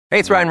Hey,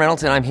 it's Ryan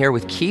Reynolds, and I'm here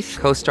with Keith,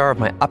 co-star of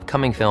my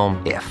upcoming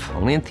film, If,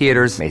 only in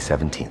theaters May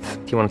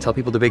 17th. Do you want to tell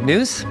people the big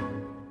news?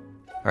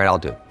 All right, I'll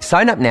do it.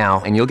 Sign up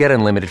now and you'll get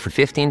unlimited for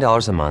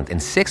 $15 a month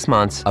and 6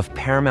 months of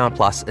Paramount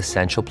Plus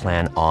Essential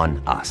Plan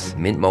on us.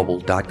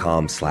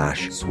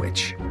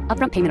 MintMobile.com/switch.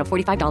 Upfront payment of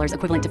 $45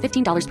 equivalent to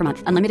 $15 per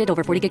month. Unlimited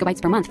over 40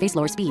 gigabytes per month. Face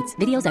lower speeds.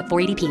 Videos at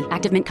 480p.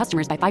 Active Mint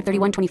customers by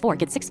 531.24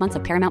 get 6 months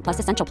of Paramount Plus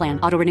Essential Plan.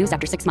 Auto renews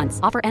after 6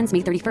 months. Offer ends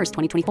May 31st,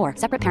 2024.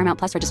 Separate Paramount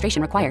Plus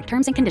registration required.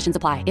 Terms and conditions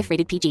apply if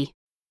rated PG.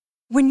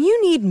 When you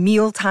need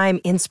mealtime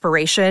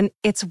inspiration,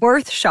 it's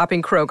worth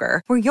shopping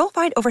Kroger, where you'll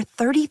find over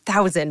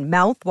 30,000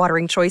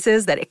 mouth-watering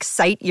choices that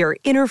excite your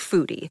inner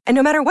foodie. And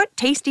no matter what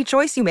tasty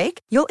choice you make,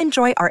 you'll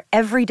enjoy our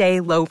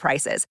everyday low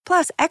prices,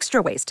 plus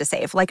extra ways to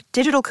save, like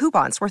digital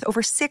coupons worth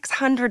over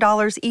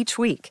 $600 each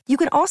week. You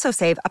can also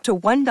save up to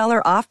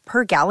 $1 off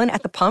per gallon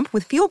at the pump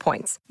with fuel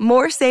points.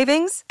 More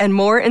savings and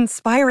more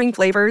inspiring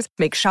flavors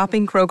make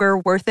shopping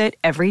Kroger worth it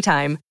every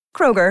time.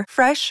 Kroger,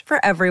 fresh for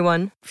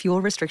everyone.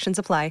 Fuel restrictions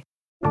apply.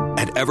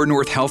 At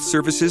Evernorth Health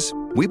Services,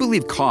 we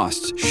believe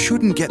costs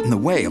shouldn't get in the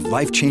way of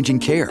life-changing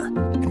care,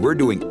 and we're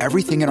doing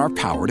everything in our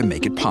power to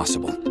make it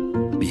possible.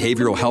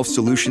 Behavioral health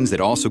solutions that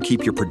also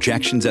keep your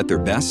projections at their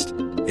best?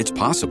 It's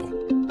possible.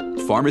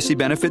 Pharmacy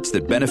benefits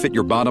that benefit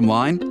your bottom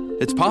line?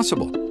 It's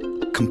possible.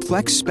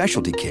 Complex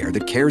specialty care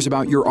that cares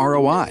about your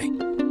ROI?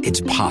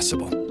 It's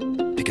possible.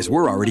 Because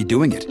we're already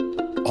doing it.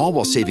 All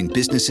while saving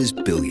businesses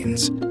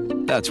billions.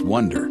 That's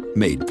Wonder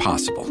made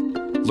possible.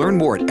 Learn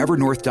more at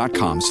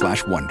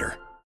evernorth.com/wonder.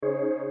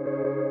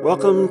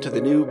 Welcome to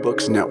the New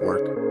Books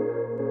Network.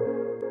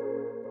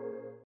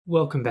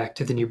 Welcome back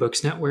to the New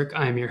Books Network.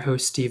 I'm your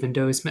host, Stephen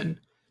Dozeman.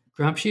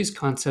 Gramsci's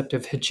concept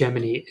of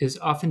hegemony is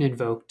often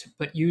invoked,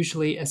 but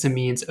usually as a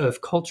means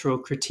of cultural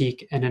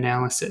critique and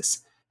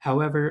analysis.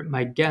 However,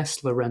 my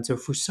guest, Lorenzo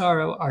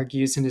Fusaro,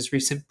 argues in his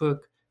recent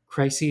book,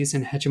 Crises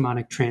and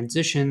Hegemonic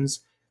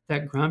Transitions,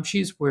 that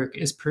Gramsci's work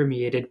is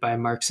permeated by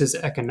Marx's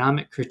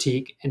economic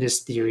critique and his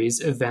theories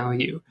of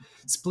value.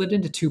 Split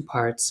into two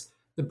parts,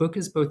 the book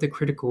is both a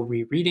critical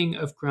rereading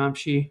of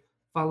Gramsci,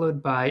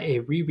 followed by a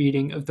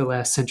rereading of the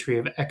last century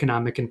of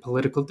economic and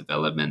political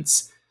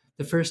developments.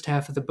 The first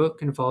half of the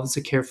book involves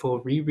a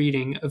careful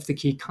rereading of the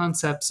key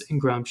concepts in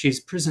Gramsci's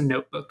prison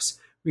notebooks,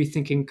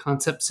 rethinking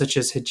concepts such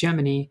as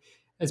hegemony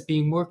as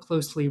being more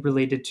closely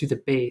related to the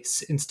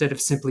base instead of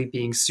simply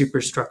being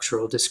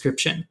superstructural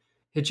description.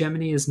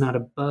 Hegemony is not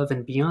above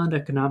and beyond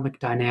economic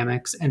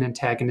dynamics and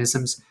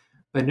antagonisms,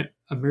 but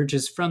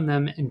emerges from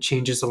them and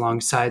changes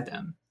alongside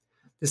them.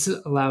 This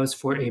allows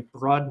for a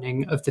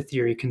broadening of the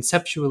theory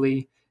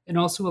conceptually and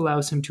also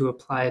allows him to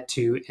apply it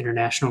to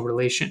international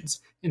relations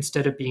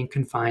instead of being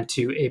confined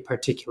to a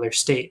particular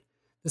state.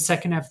 The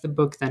second half of the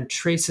book then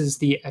traces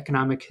the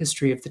economic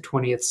history of the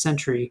 20th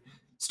century,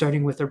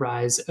 starting with the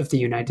rise of the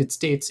United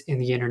States in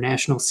the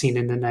international scene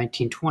in the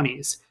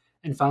 1920s,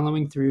 and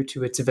following through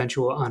to its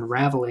eventual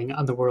unraveling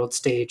on the world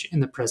stage in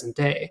the present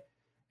day.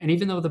 And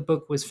even though the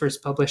book was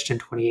first published in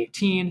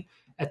 2018,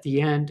 at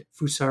the end,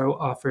 Fusaro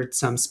offered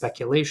some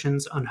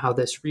speculations on how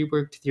this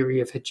reworked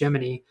theory of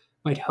hegemony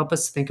might help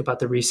us think about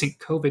the recent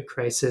COVID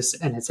crisis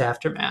and its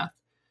aftermath.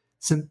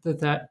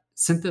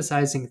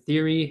 Synthesizing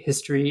theory,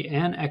 history,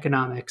 and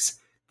economics,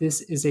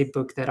 this is a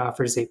book that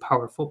offers a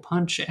powerful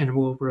punch and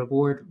will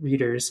reward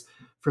readers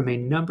from a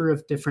number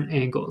of different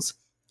angles,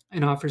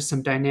 and offers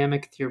some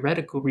dynamic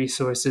theoretical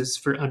resources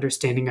for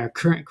understanding our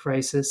current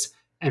crisis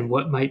and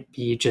what might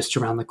be just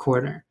around the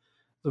corner.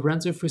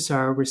 Lorenzo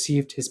Fusaro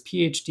received his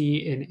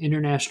PhD in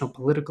International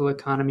Political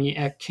Economy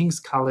at King's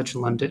College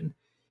London.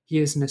 He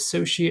is an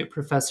associate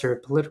professor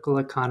of political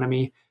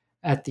economy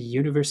at the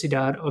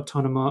Universidad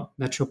Autónoma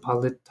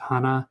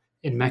Metropolitana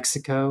in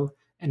Mexico,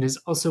 and is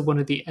also one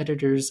of the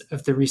editors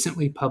of the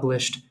recently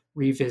published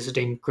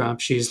Revisiting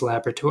Gramsci's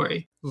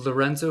Laboratory.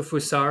 Lorenzo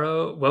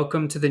Fusaro,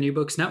 welcome to the New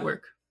Books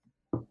Network.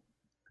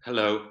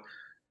 Hello.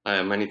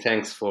 Many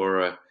thanks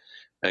for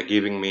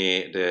giving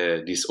me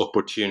this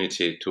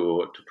opportunity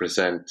to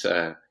present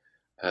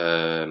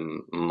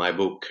my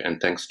book,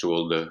 and thanks to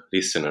all the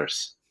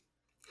listeners.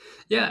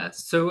 Yeah,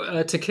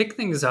 so to kick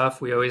things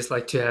off, we always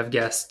like to have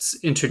guests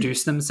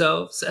introduce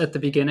themselves at the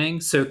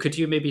beginning. So could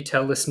you maybe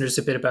tell listeners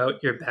a bit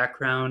about your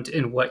background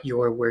and what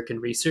your work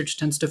and research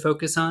tends to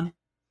focus on?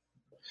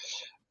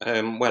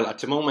 Well, at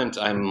the moment,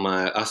 I'm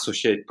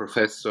associate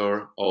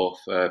professor of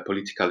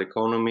political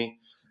economy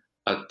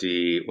at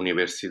the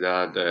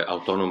Universidad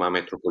Autónoma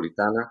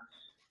Metropolitana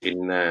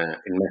in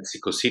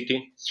Mexico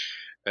City,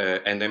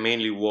 and I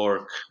mainly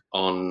work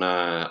on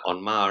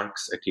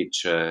Marx. I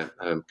teach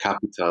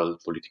capital,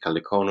 political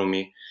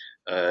economy,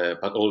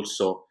 but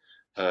also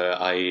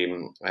I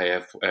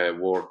have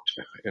worked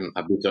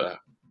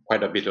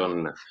quite a bit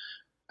on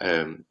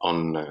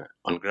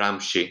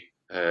Gramsci.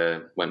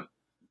 When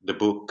the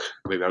book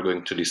we are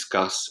going to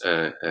discuss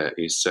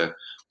is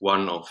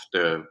one of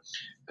the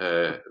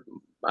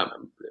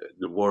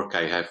work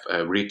I have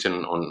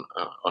written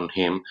on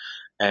him,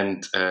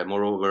 and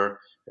moreover,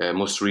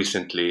 most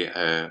recently,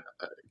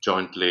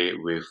 jointly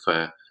with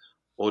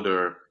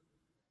other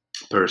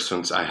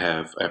persons, I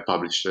have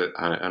published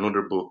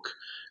another book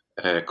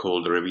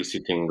called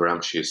Revisiting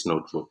Gramsci's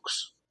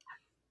Notebooks.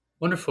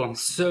 Wonderful.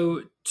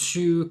 So,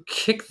 to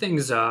kick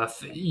things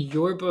off,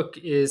 your book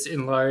is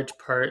in large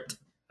part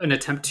an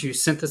attempt to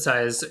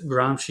synthesize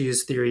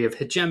Gramsci's theory of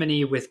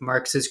hegemony with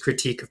Marx's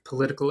critique of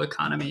political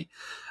economy.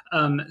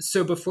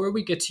 So, before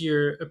we get to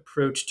your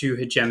approach to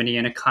hegemony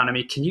and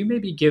economy, can you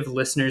maybe give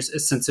listeners a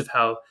sense of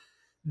how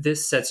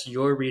this sets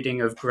your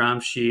reading of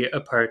Gramsci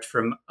apart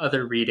from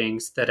other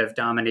readings that have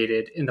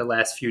dominated in the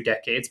last few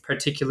decades?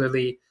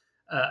 Particularly,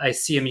 I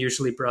see him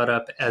usually brought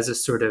up as a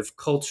sort of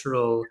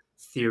cultural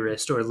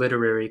theorist or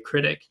literary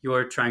critic.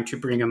 You're trying to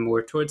bring him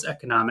more towards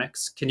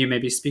economics. Can you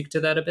maybe speak to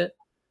that a bit?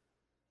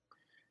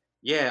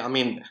 Yeah, I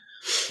mean,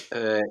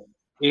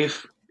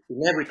 if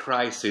in every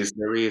crisis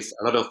there is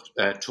a lot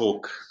of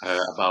talk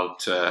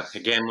about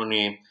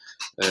hegemony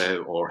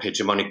or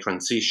hegemonic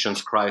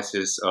transitions,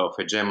 crisis of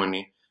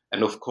hegemony,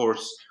 and of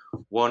course,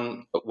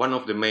 one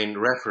of the main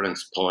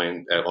reference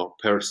point or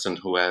person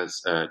who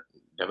has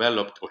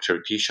developed, or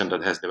theoretician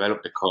that has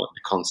developed the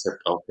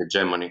concept of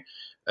hegemony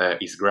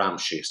is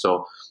Gramsci.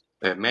 So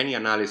many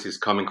analyses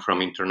coming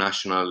from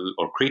international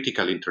or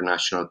critical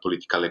international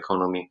political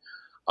economy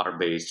are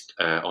based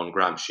on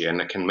Gramsci.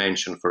 And I can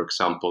mention, for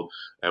example,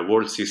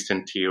 world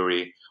system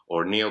theory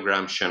or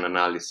neo-Gramscian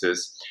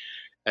analysis.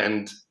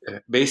 And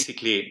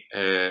basically,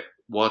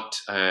 what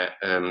I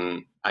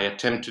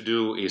attempt to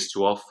do is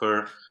to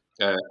offer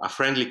a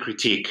friendly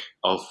critique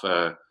of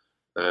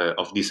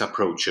these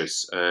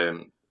approaches,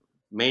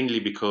 mainly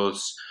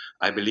because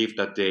I believe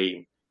that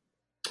they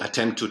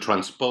attempt to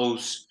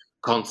transpose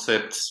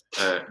concepts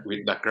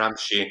that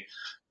Gramsci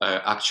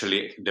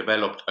actually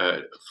developed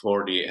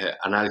for the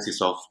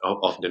analysis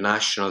of the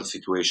national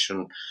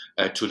situation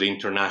to the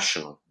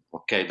international.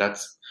 Okay,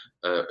 that's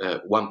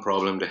one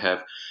problem they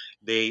have.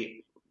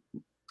 They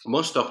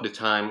most of the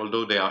time,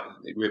 although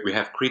we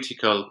have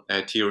critical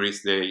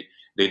theories, they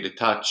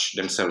detach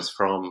themselves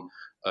from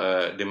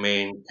the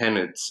main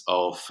tenets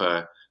of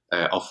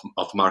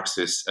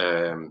Marx's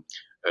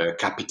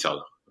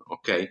Capital.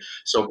 Okay,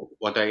 so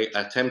what I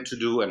attempt to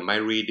do, and my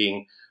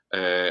reading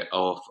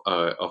of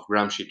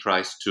Gramsci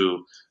tries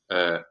to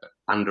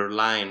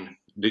underline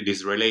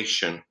this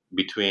relation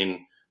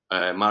between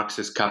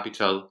Marx's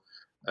Capital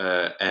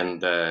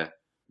and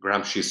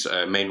Gramsci's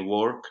main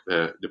work,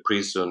 the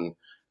Prison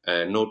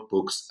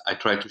Notebooks. I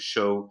try to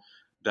show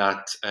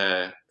that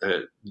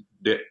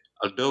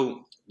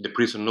although the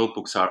Prison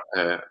Notebooks are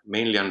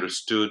mainly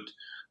understood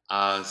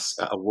as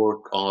a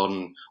work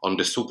on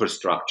the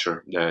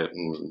superstructure,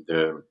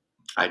 the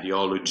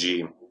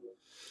ideology,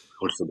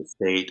 also the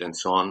state, and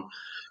so on,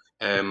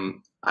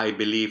 I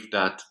believe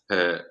that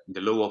the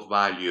law of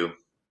value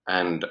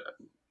and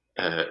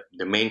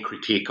the main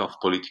critique of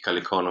political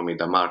economy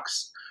that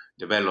Marx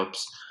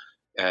develops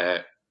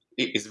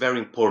is very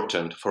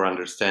important for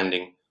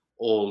understanding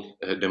all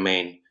the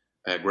main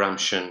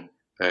Gramscian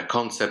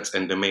concepts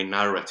and the main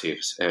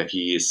narratives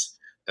he is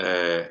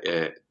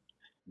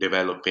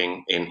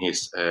developing in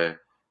his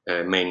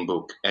main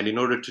book. And in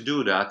order to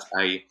do that,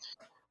 I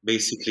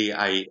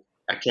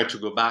care to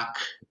go back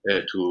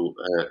to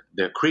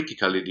the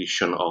critical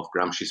edition of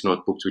Gramsci's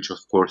Notebooks, which of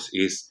course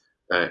is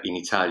in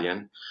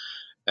Italian.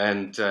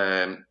 And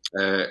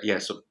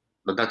so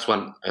but that's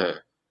one.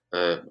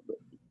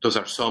 Those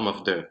are some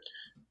of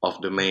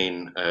the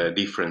main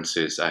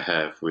differences I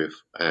have with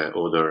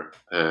other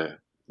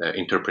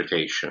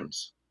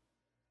interpretations.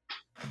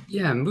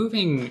 Yeah,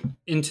 moving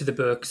into the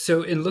book.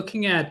 So, in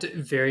looking at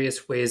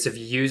various ways of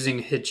using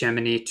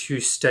hegemony to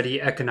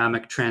study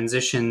economic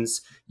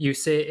transitions, you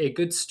say a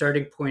good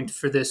starting point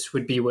for this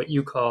would be what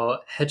you call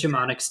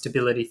hegemonic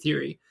stability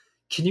theory.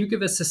 Can you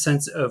give us a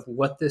sense of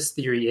what this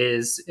theory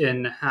is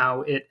and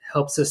how it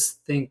helps us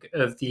think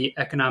of the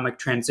economic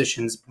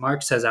transitions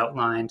Marx has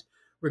outlined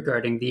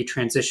regarding the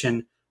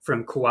transition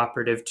from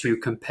cooperative to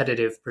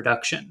competitive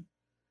production?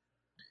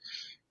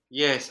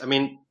 Yes, I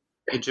mean,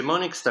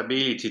 hegemonic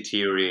stability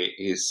theory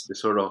is the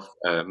sort of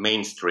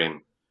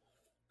mainstream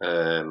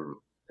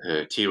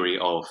theory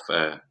of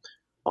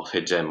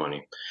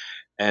hegemony,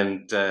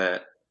 and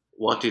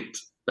what it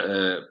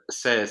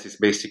says is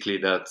basically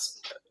that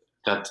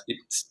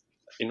it's,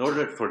 in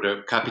order for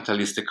the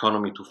capitalist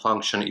economy to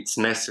function, it's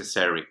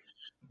necessary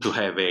to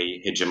have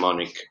a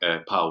hegemonic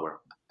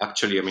power.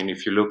 Actually, I mean,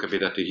 if you look a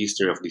bit at the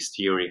history of this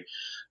theory,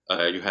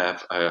 you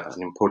have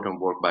an important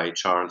work by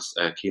Charles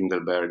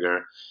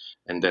Kindleberger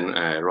and then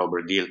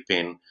Robert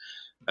Gilpin,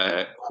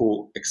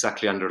 who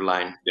exactly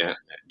underline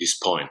this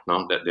point,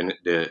 no? That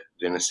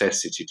the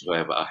necessity to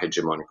have a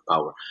hegemonic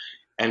power.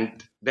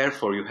 And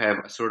therefore, you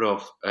have a sort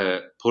of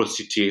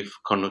positive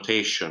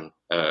connotation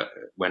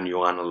when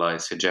you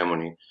analyze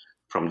hegemony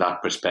from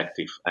that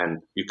perspective.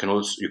 And you could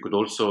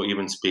also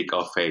even speak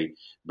of a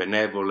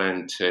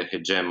benevolent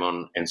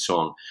hegemon and so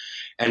on.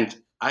 And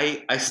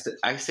I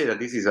say that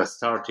this is a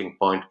starting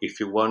point if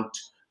you want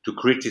to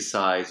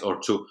criticize or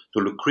to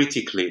look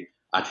critically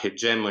at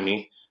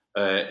hegemony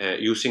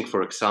using,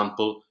 for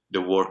example,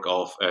 the work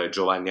of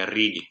Giovanni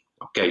Arrighi.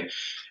 Okay,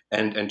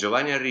 and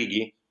Giovanni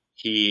Arrighi,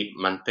 he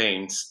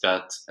maintains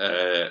that,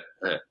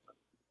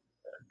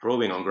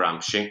 drawing on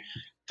Gramsci,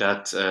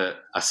 that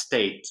a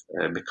state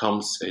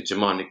becomes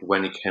hegemonic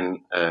when it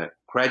can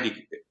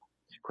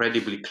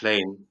credibly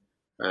claim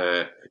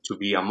to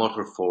be a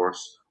motor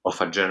force of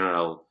a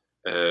general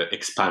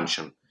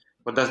expansion.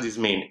 What does this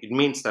mean? It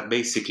means that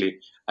basically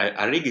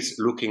Arrighi is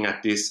looking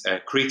at this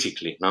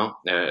critically, no?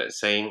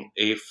 Saying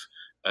if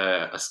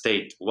a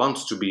state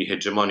wants to be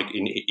hegemonic,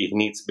 it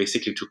needs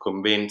basically to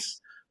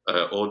convince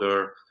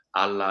other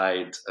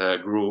allied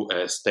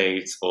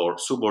states or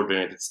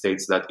subordinated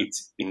states that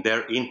it's in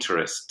their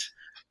interest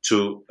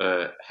to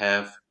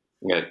have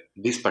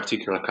this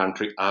particular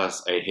country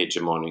as a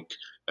hegemonic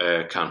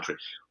country.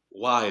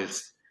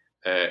 Whilst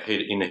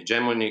in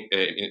hegemonic,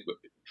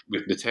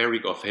 with the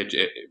theory of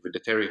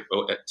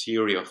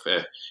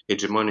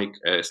hegemonic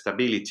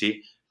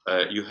stability,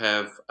 you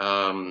have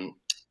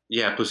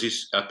a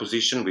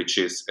position which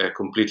is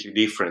completely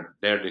different.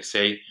 There they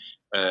say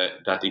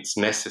that it's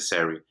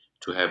necessary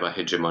to have a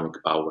hegemonic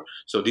power.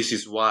 So this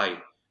is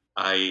why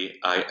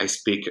I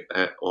speak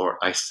or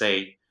I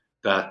say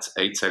that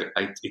it's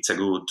a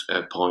good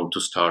point to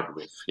start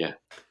with. Yeah.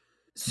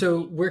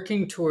 So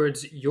working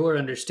towards your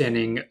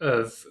understanding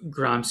of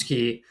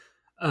Gramsci,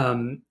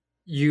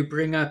 you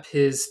bring up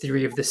his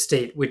theory of the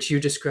state, which you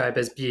describe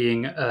as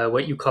being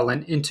what you call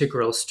an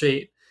integral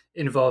state,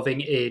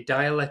 involving a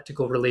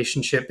dialectical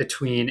relationship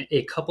between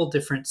a couple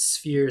different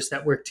spheres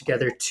that work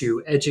together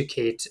to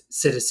educate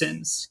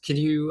citizens. Can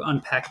you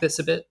unpack this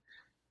a bit?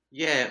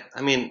 Yeah,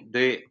 I mean,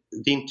 the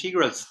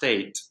integral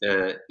state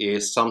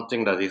is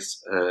something that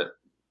is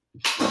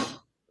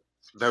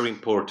very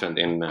important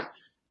in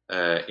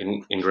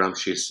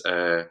Gramsci's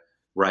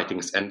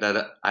writings, and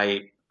that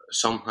I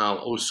somehow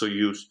also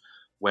use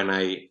when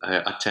I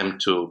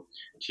attempt to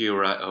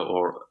theorize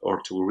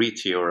or to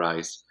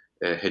re-theorize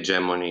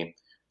hegemony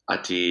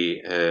at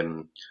the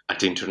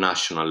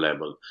international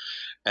level.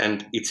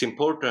 And it's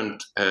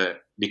important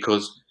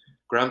because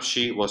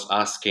Gramsci was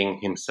asking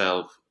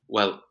himself,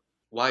 well,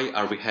 why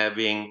are we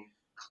having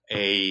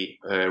a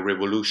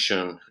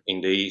revolution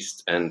in the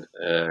East, and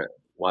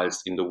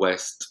whilst in the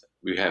West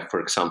we have, for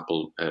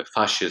example,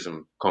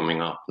 fascism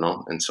coming up,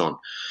 no, and so on.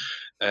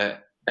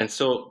 And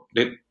so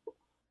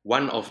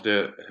one of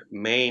the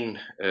main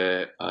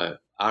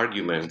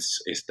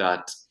arguments is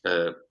that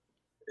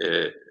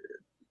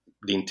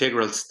the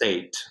integral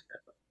state,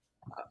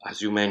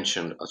 as you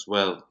mentioned as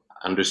well,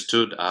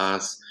 understood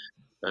as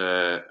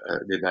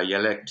the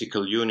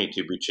dialectical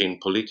unity between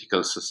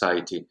political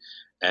society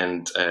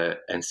and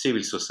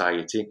civil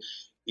society,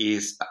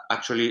 is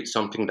actually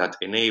something that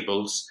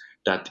enables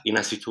that in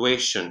a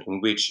situation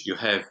in which you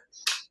have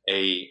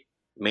a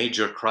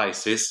major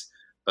crisis,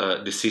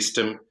 the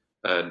system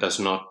does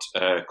not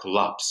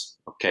collapse.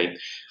 Okay,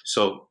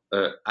 so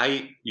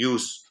I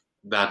use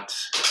that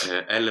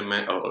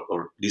element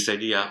or this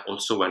idea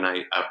also when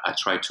I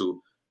try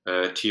to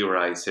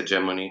theorize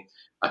hegemony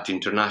at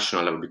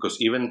international level,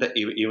 because even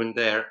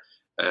there,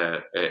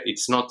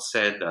 it's not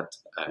said that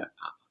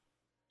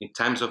in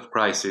times of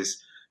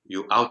crisis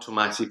you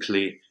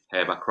automatically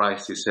have a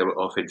crisis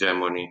of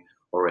hegemony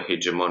or a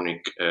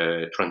hegemonic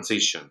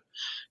transition.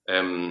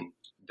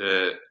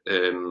 This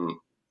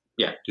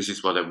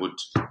is what I would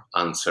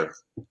answer.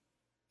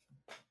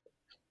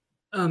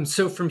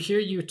 So from here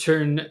you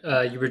turn,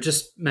 you were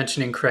just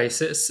mentioning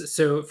crisis.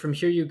 So from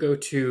here you go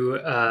to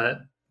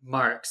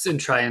Marx and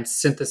try and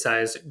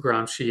synthesize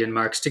Gramsci and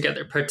Marx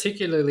together,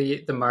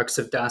 particularly the Marx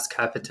of Das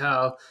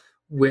Kapital,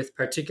 with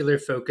particular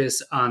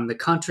focus on the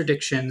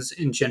contradictions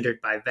engendered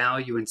by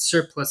value and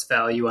surplus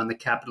value on the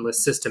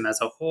capitalist system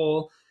as a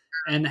whole,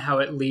 and how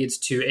it leads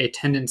to a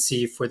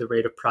tendency for the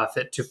rate of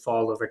profit to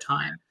fall over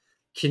time.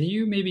 Can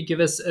you maybe give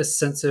us a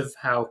sense of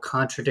how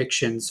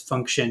contradictions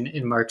function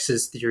in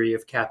Marx's theory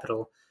of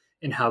capital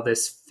and how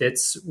this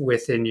fits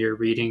within your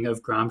reading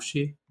of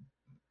Gramsci?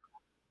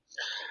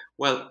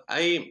 Well,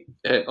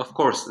 of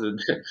course,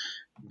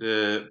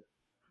 the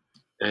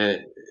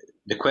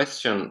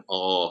question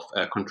of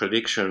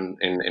contradiction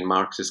in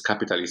Marx's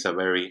Capital is a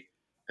very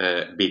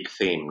big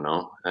theme,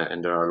 no?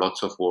 And there are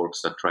lots of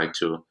works that try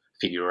to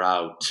figure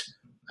out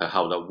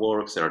how that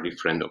works. There are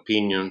different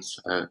opinions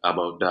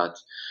about that.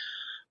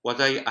 What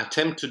I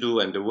attempt to do,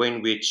 and the way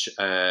in which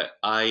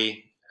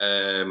I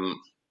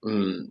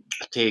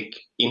take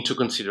into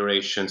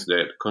considerations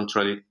the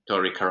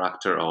contradictory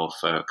character of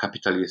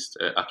capitalist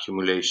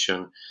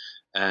accumulation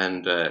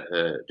and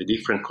the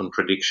different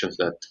contradictions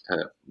that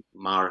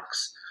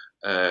Marx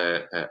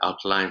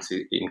outlines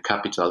in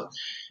Capital,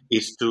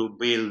 is to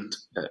build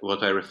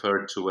what I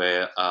refer to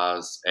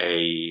as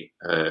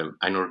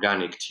an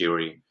organic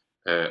theory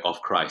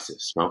of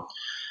crisis. No?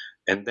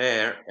 And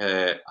there,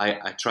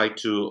 I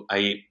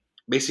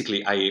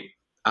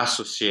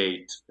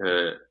associate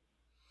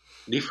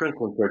different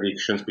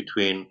contradictions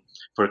between,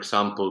 for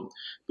example,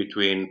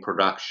 between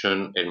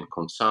production and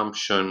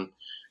consumption,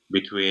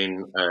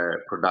 between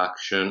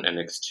production and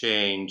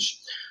exchange,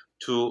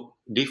 to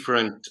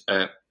different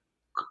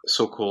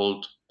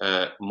so-called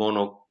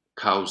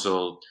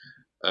monocausal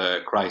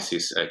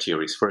crisis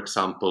theories. For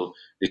example,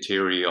 the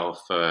theory of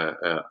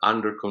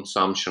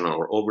underconsumption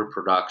or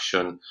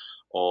overproduction,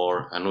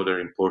 or another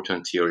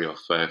important theory of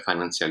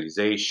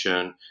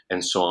financialization,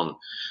 and so on.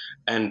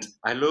 And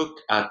I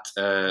look at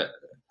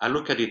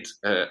it,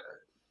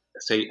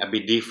 say, a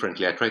bit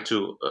differently. I try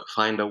to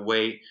find a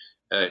way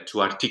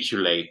to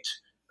articulate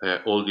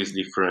all these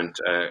different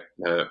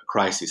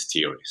crisis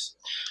theories,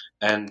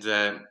 and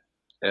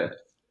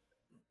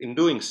in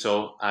doing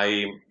so,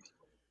 I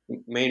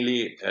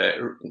mainly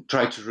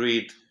try to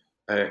read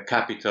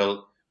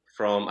Capital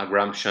from a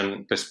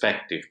Gramscian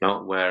perspective,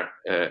 no? Where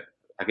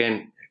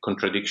again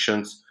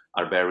contradictions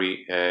are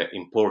very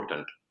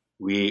important.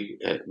 We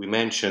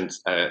mentioned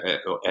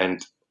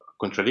and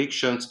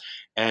contradictions,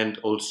 and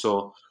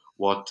also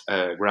what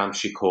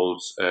Gramsci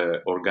calls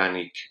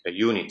organic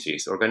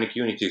unities. Organic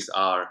unities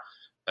are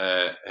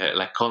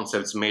like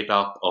concepts made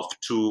up of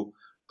two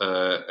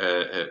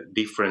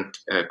different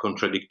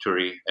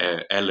contradictory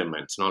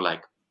elements,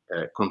 like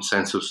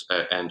consensus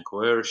and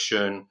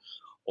coercion,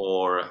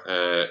 or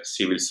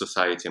civil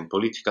society and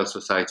political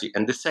society.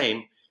 And the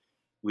same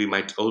we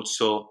might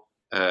also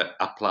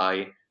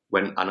apply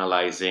when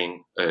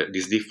analyzing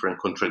these different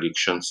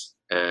contradictions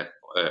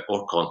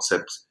or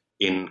concepts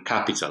in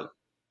Capital.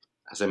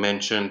 As I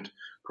mentioned,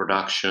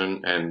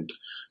 production and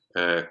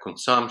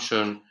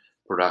consumption,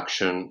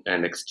 production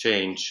and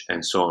exchange,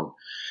 and so on.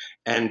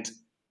 And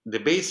the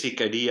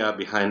basic idea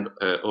behind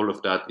all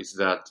of that is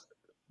that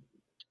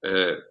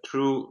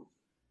through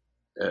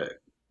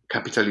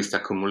capitalist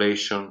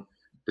accumulation,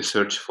 the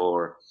search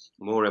for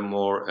more and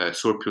more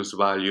surplus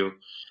value,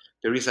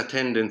 there is a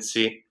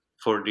tendency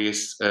for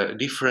these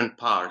different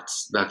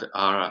parts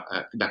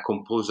that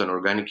compose an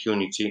organic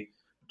unity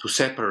to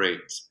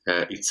separate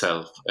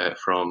itself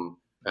from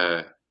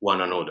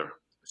one another.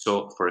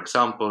 So, for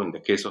example, in the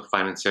case of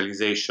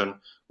financialization,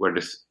 where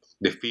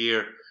the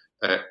fear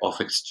of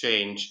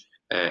exchange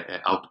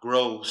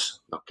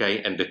outgrows,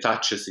 and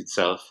detaches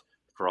itself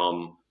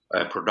from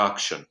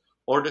production,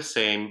 or the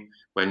same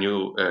when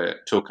you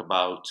talk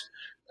about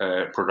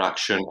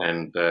production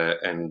and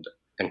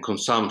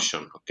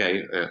consumption.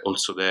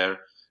 Also there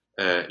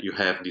you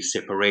have this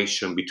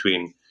separation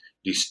between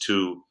these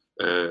two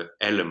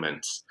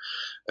elements,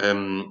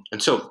 and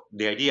so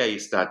the idea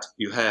is that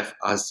you have,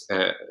 as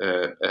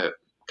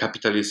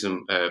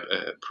capitalism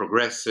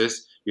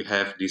progresses, you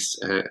have this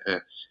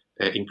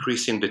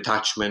increasing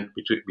detachment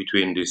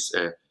between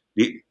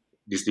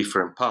these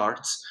different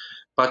parts.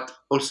 But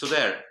also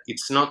there,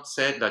 it's not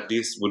said that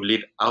this would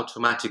lead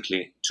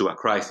automatically to a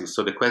crisis.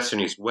 So the question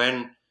is,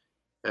 when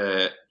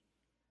do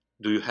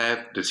you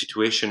have the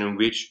situation in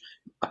which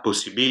a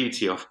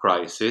possibility of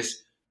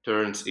crisis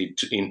turns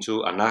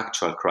into an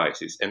actual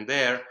crisis? And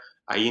there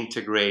I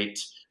integrate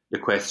the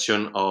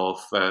question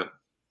of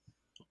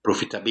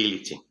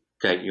profitability.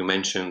 You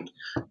mentioned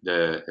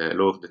the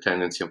law of the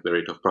tendency of the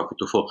rate of profit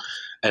to fall.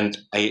 And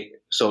I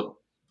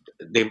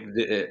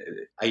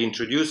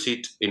introduce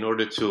it in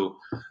order to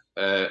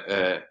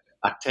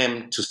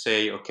attempt to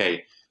say,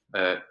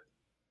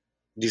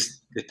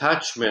 this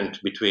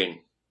detachment between,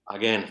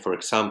 again, for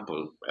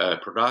example,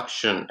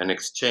 production and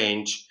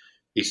exchange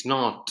is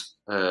not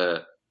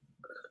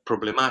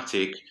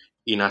problematic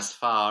in as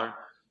far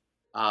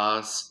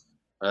as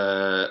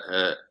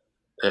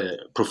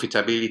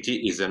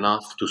profitability is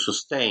enough to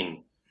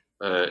sustain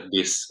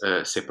this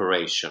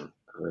separation.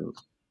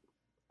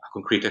 A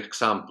concrete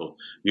example: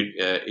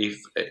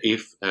 if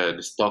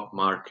the stock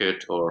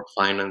market or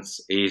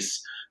finance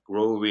is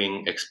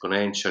growing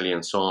exponentially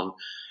and so on,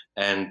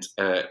 and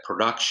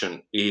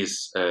production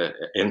is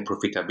and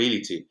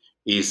profitability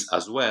is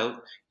as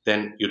well,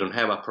 then you don't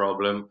have a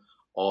problem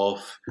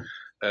of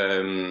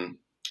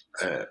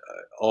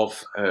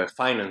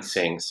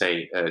financing,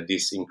 say,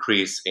 this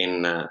increase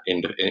in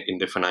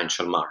the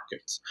financial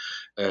markets.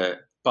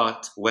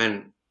 But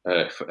when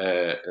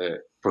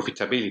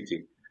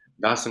profitability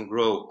doesn't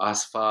grow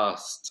as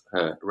fast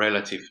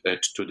relative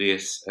to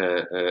this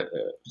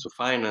to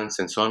finance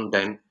and so on,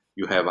 then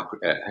you have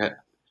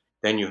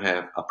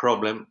a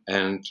problem,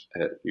 and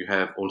you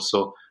have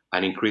also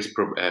an increased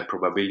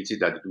probability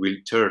that it will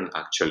turn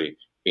actually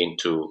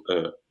into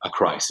a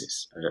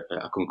crisis,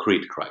 a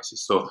concrete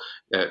crisis. So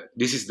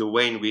this is the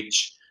way in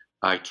which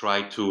I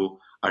try to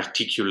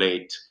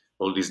articulate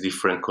all these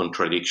different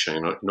contradictions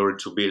in order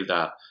to build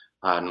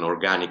an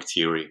organic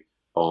theory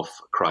of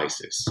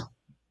crisis.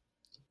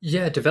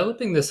 Yeah,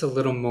 developing this a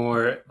little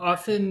more,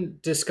 often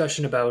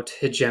discussion about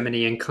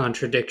hegemony and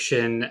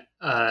contradiction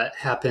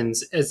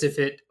happens as if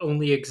it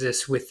only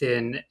exists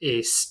within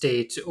a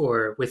state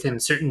or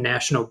within certain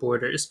national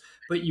borders.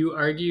 But you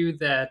argue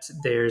that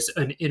there's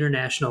an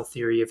international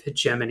theory of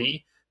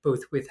hegemony,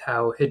 both with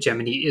how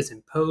hegemony is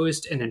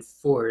imposed and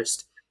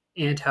enforced,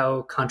 and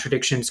how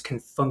contradictions can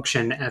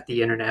function at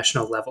the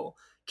international level.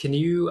 Can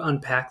you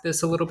unpack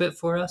this a little bit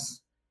for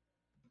us?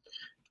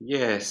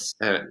 Yes,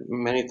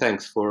 many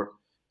thanks for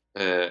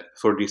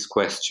this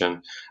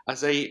question.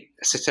 As I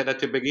said at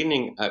the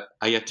beginning,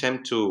 I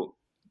attempt to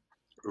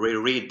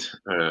reread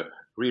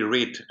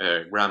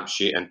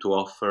Gramsci and to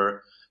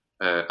offer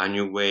a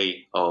new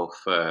way of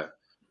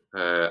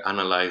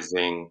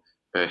analyzing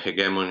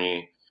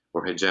hegemony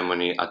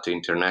at the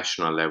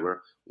international level,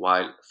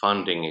 while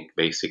funding it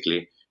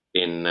basically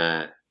in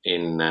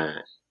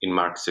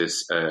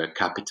Marx's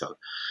Capital.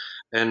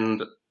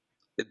 And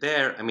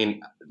there, I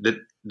mean,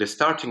 the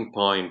starting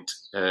point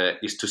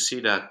is to see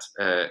that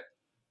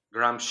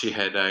Gramsci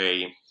had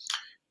a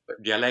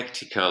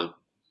dialectical,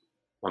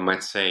 one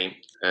might say,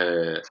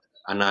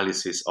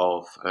 analysis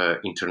of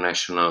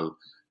international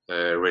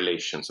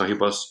relations. So he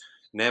was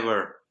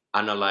never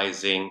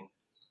analyzing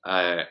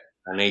a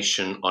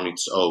nation on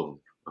its own.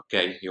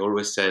 Okay, he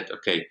always said,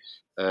 okay,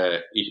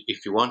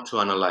 if you want to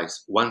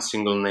analyze one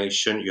single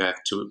nation, you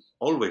have to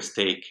always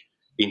take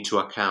into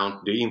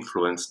account the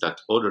influence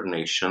that other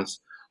nations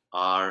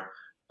are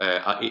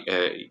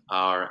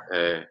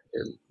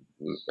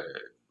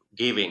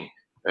giving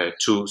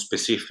to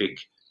specific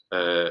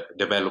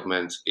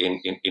developments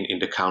in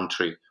the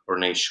country or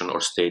nation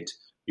or state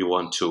you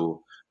want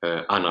to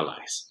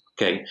analyze.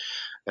 Okay.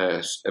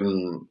 At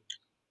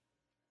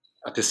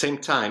the same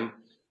time,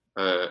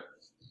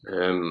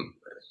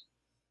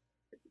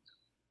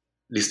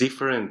 these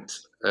different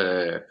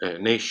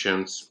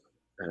nations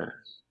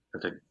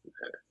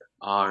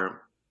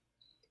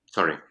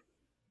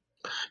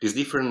these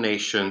different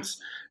nations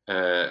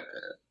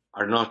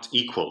are not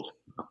equal.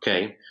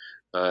 Okay.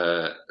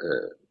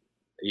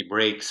 He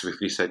breaks with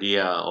this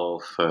idea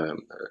of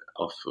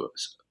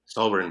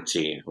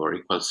sovereignty or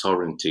equal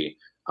sovereignty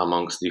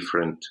amongst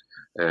different,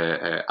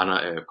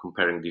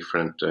 comparing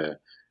different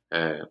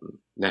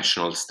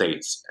national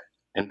states,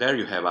 and there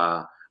you have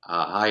a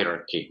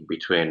hierarchy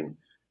between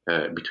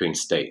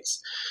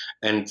states,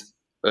 and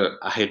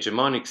a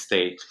hegemonic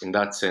state, in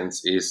that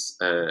sense, is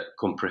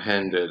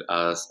comprehended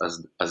as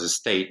a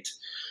state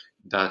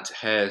that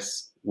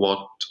has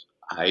what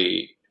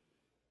I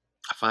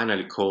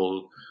finally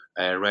call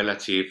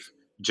relative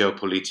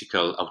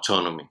geopolitical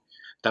autonomy.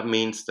 That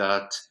means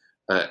that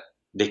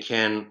they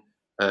can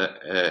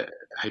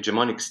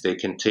hegemonic state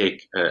can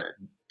take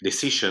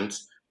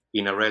decisions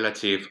in a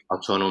relative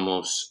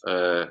autonomous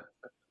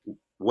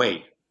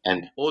way,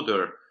 and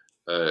other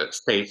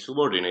states,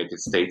 subordinated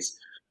states,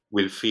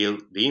 will feel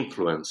the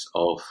influence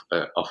of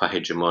a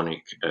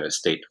hegemonic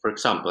state. For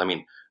example, I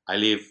mean, I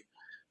live,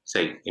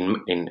 say,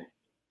 in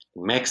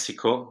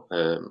Mexico,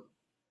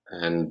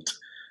 and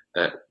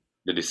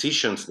the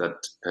decisions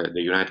that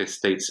the United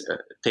States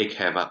take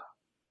have a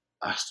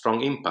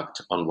strong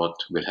impact on what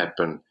will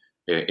happen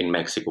in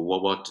Mexico.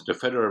 What the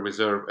Federal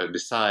Reserve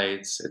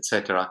decides,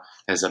 etc.,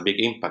 has a big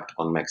impact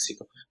on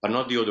Mexico, but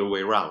not the other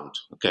way around.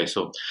 Okay,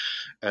 so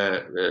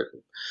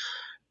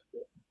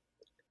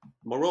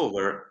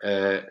moreover,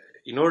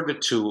 in order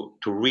to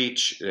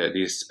reach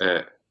this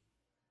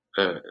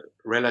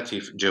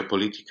relative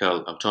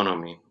geopolitical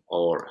autonomy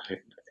or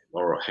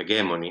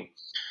hegemony,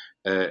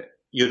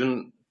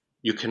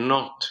 you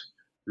cannot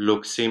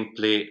look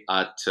simply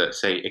at,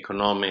 say, the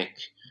economic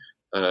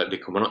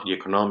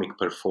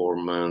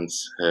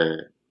performance,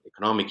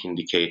 economic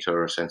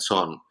indicators, and so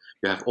on.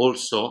 You have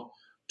also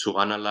to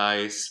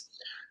analyze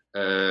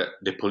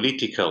the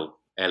political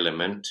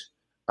element,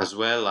 as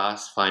well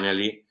as,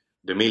 finally,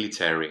 the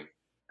military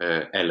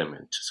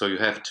element. So you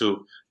have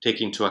to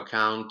take into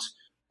account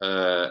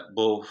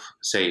both,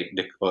 say,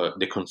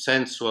 the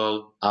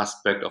consensual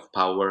aspect of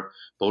power,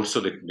 but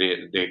also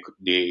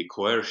the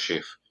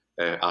coercive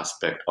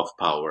aspect of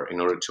power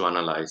in order to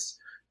analyze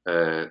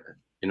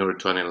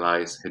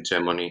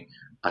hegemony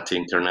at the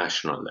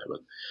international level.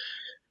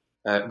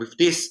 With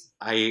this,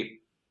 I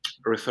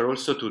refer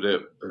also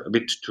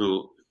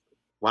to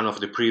one of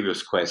the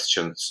previous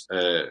questions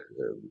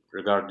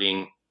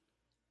regarding,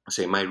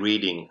 say, my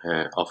reading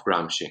of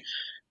Gramsci.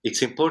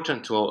 It's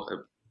important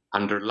to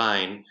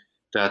underline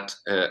that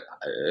a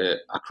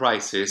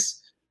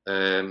crisis,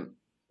 an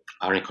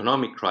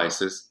economic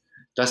crisis,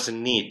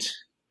 doesn't need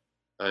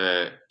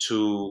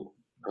to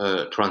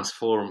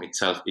transform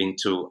itself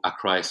into a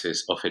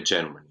crisis of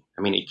hegemony.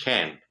 I mean, it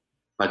can,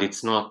 but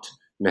it's not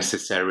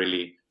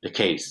necessarily the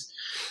case.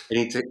 And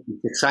it's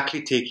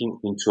exactly taking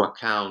into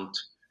account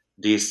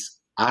this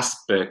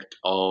aspect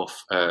of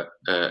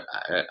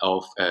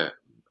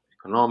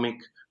economic,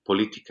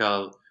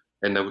 political,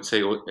 and I would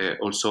say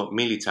also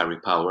military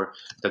power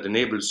that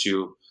enables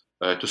you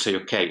to say,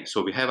 okay,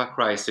 so we have a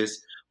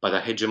crisis, but a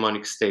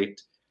hegemonic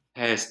state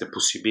has the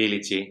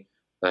possibility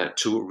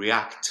to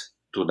react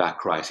to that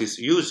crisis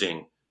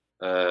using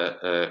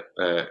the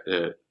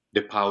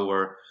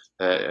power,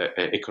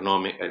 the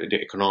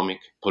economic,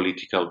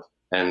 political,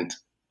 and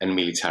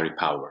military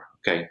power.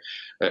 Okay,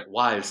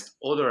 whilst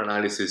other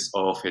analysis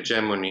of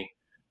hegemony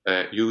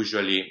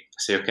usually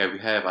say, okay, we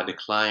have a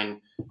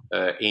decline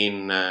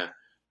in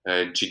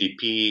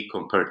GDP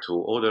compared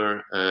to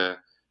other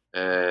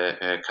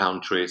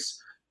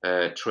countries,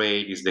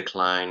 trade is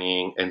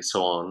declining, and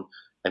so on,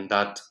 and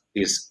that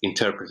is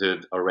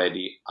interpreted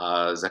already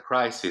as a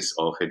crisis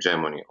of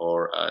hegemony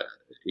or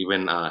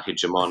even a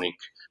hegemonic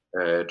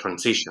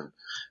transition.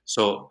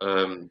 So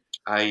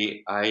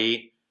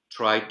I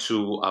try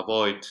to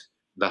avoid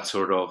that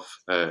sort of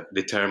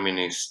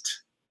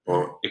determinist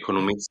or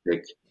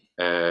economistic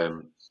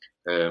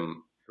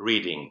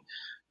reading.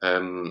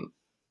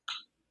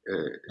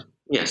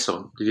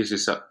 So this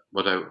is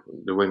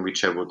the way in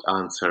which I would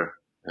answer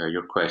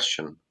your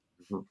question.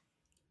 Mm-hmm.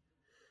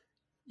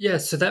 Yeah,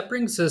 so that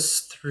brings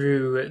us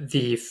through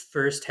the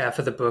first half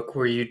of the book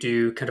where you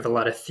do kind of a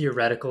lot of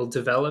theoretical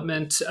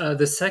development.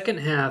 The second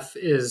half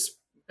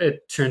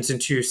it turns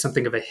into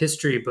something of a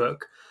history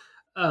book.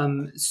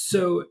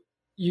 So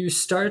you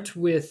start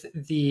with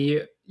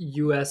the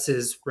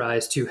US's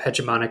rise to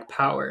hegemonic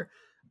power,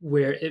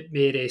 where it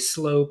made a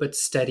slow but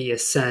steady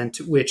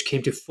ascent, which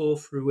came to full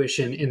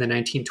fruition in the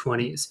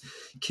 1920s.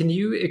 Can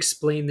you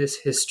explain this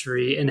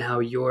history and how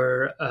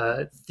your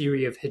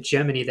theory of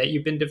hegemony that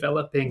you've been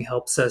developing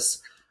helps us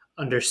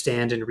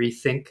understand and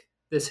rethink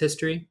this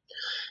history?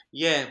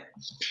 Yeah,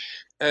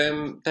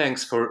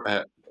 thanks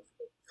for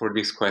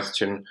this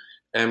question.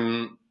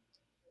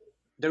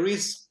 There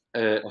is,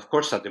 of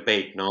course, a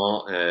debate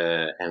now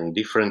and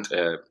different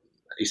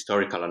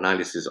historical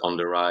analysis on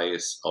the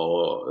rise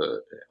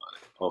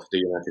of the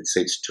United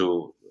States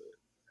to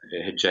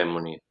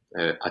hegemony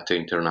at the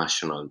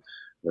international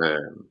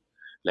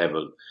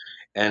level.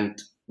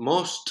 And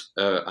most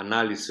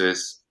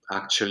analysis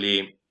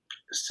actually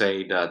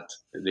say that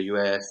the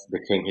US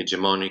became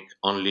hegemonic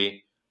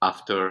only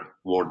after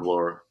World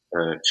War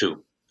II.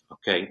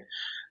 Okay,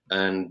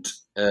 and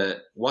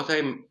what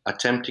I'm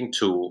attempting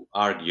to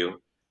argue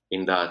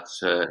in that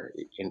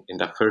in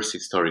the first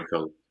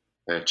historical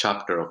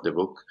chapter of the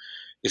book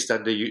is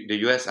that the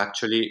US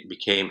actually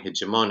became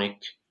hegemonic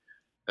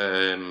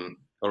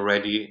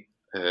already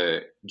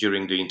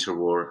during the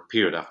interwar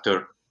period,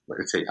 after,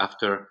 let's say,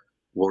 after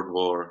World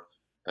War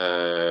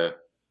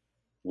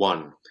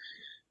One,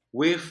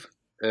 with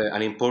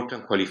an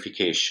important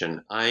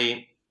qualification.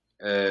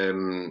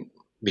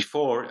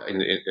 Before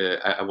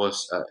I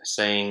was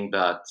saying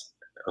that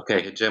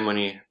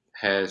hegemony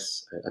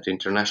has at the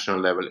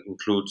international level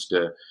includes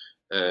the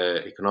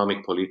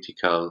economic,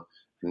 political,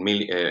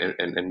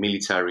 and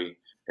military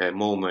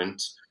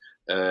moment.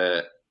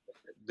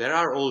 There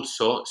are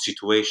also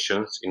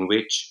situations in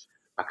which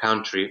a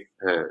country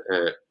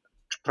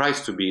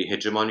tries to be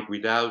hegemonic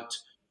without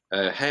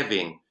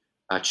having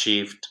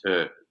achieved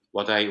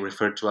what I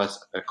refer to as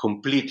a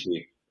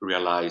completely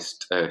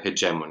realized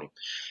hegemony.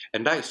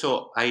 And I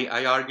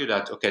argue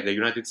that, the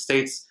United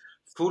States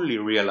fully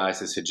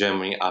realizes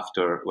hegemony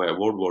after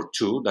World War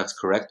II, that's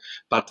correct,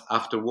 but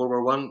after World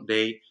War I,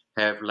 they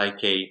have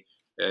like a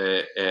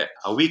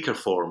weaker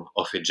form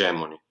of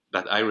hegemony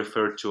that I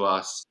refer to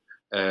as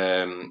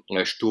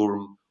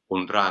Sturm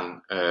und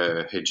Drang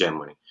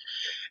hegemony.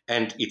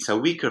 And it's a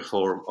weaker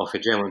form of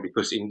hegemony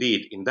because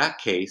indeed, in that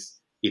case,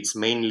 it's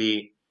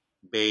mainly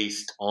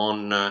based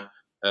on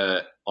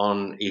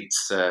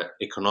its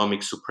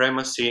economic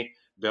supremacy.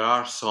 There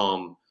are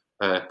some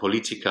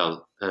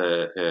political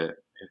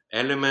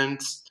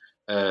elements,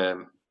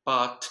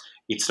 but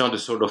it's not the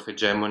sort of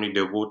hegemony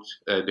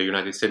the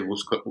United States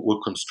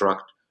would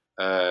construct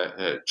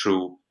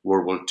through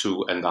World War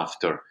II and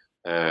after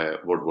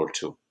World War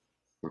II.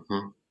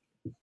 Mm-hmm.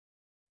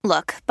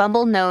 Look,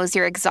 Bumble knows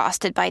you're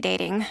exhausted by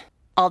dating.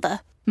 All the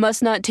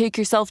must not take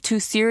yourself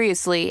too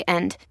seriously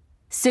and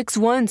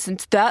 6'1"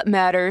 since that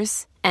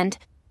matters. And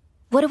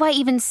what do I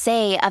even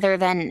say other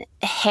than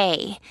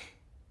hey?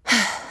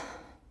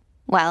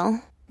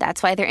 Well,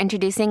 that's why they're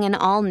introducing an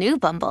all-new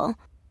Bumble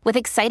with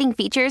exciting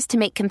features to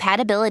make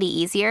compatibility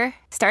easier,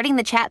 starting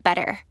the chat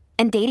better,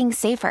 and dating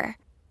safer.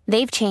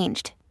 They've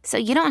changed, so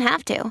you don't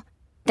have to.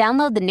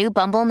 Download the new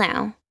Bumble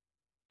now.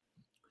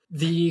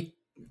 The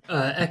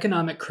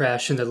economic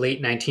crash in the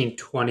late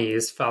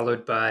 1920s,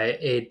 followed by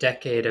a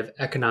decade of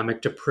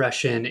economic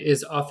depression,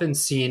 is often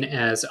seen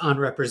as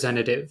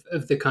unrepresentative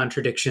of the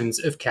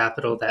contradictions of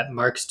capital that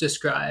Marx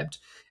described.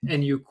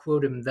 And you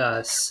quote him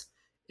thus: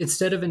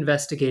 "Instead of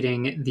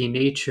investigating the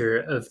nature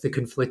of the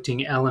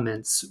conflicting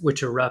elements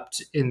which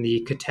erupt in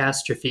the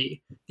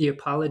catastrophe, the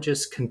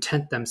apologists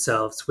content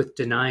themselves with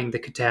denying the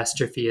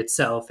catastrophe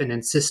itself and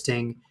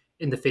insisting,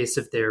 in the face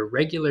of their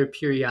regular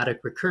periodic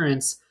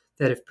recurrence,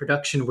 that if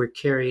production were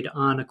carried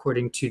on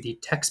according to the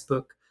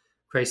textbook,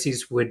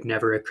 crises would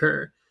never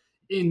occur."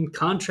 In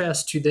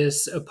contrast to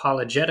this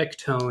apologetic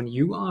tone,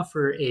 you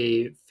offer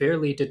a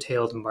fairly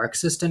detailed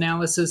Marxist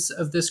analysis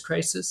of this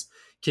crisis.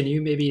 Can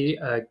you maybe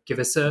give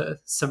us a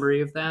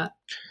summary of that?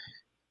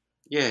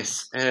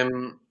 Yes.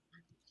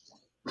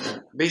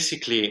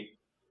 Basically,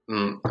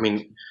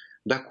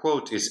 that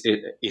quote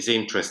is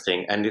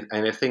interesting, and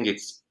I think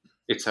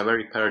it's a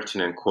very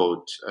pertinent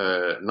quote,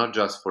 not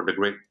just for the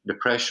Great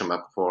Depression,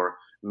 but for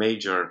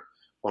major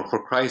or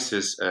for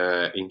crisis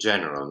in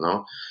general,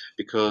 no?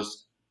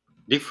 Because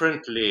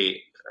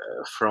differently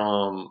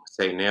from,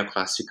 say,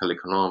 neoclassical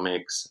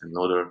economics and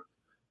other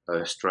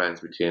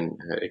strands within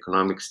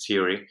economics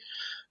theory,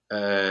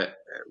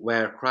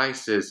 where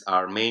crises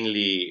are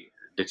mainly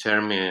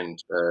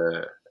determined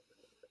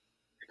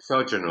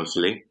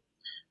exogenously,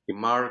 in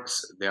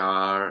Marx they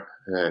are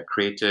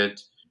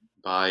created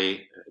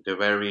by the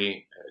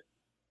very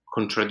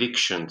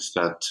contradictions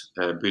that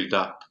build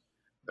up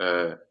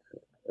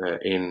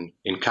in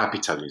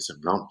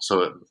capitalism. No,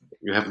 so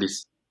you have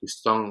this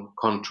strong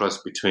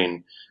contrast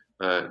between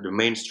the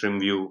mainstream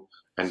view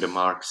and the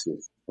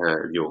Marxist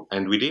view.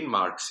 And within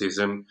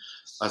Marxism,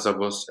 as I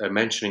was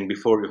mentioning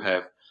before, you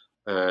have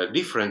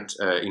different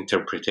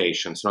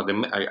interpretations. Now,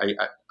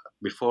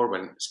 before,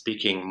 when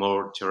speaking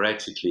more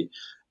theoretically,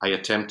 I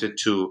attempted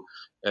to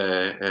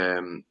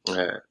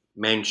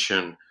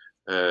mention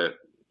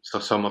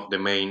some of the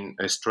main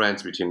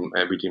strands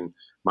within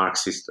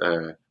Marxist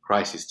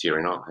crisis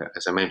theory.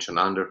 As I mentioned,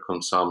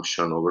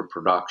 underconsumption,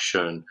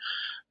 overproduction,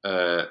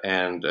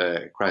 and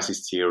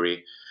crisis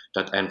theory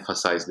that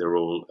emphasize the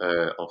role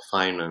of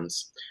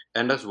finance,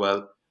 and as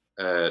well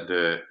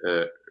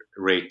the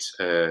rate,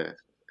 the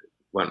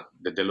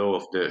law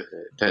of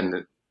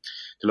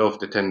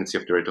the tendency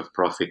of the rate of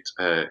profit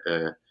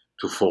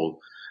to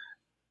fall.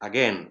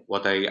 Again,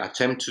 what I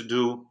attempt to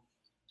do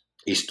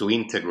is to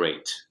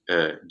integrate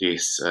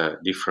these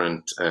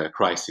different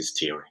crisis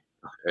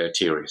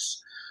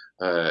theories.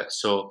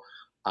 So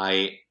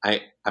I'm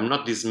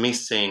not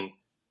dismissing,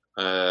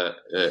 say,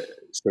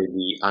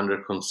 the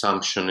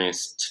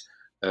underconsumptionist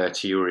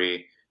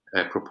theory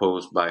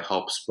proposed by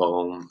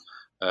Hobsbawm,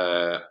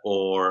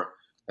 or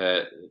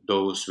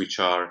those which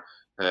are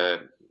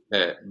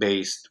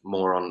based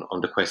more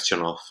on the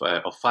question of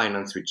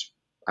finance, which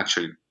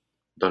actually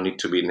don't need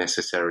to be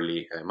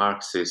necessarily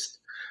Marxist,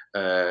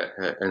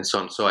 and so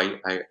on. So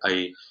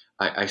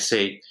I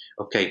say,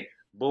 okay,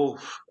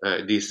 both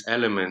these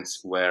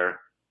elements were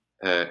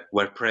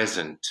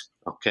present.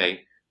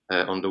 Okay,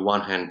 on the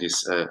one hand,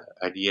 this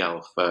idea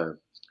of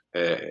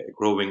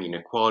growing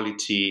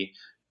inequality,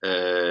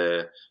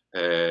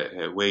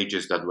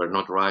 wages that were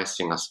not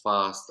rising as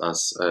fast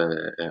as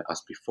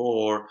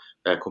before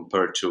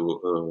compared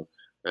to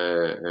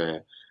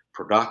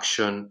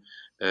production,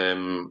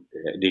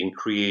 the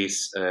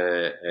increase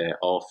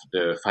of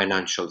the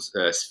financial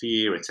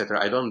sphere, etc.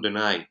 I don't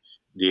deny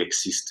the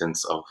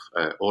existence of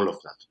all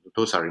of that.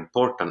 Those are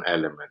important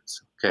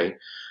elements, okay?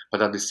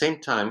 But at the same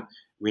time,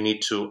 we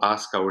need to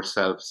ask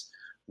ourselves,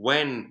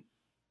 when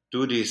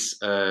do these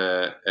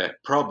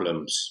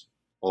problems,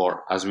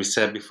 or as we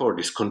said before,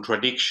 these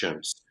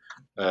contradictions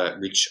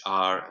which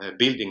are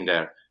building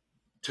there,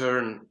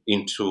 turn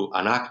into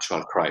an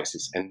actual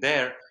crisis? And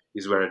there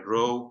is where I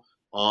draw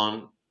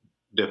on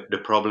the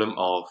problem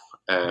of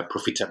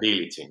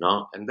profitability,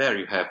 no? And there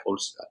you have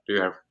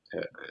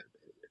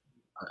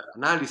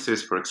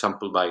analysis, for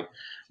example, by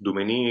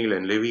Dumenil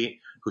and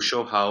Levy, who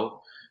show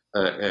how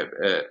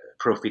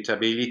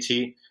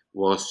profitability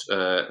was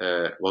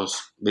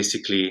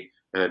basically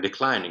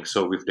declining.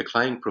 So with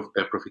declining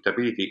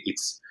profitability,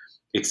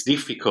 it's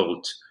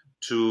difficult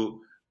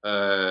to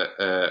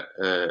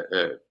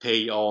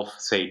pay off,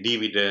 say,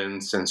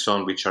 dividends and so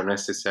on, which are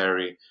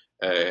necessary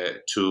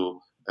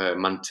to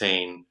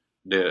maintain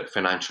the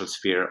financial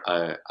sphere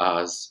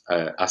as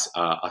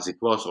it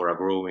was, or a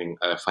growing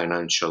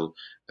financial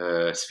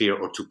sphere,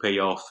 or to pay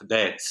off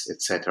debts,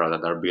 etc.,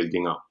 that are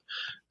building up.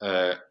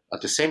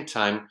 At the same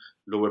time,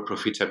 lower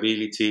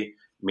profitability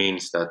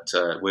means that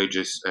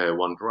wages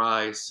won't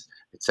rise,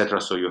 etc.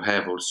 So you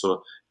have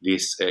also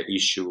this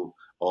issue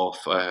of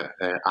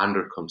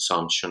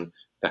underconsumption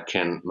that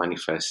can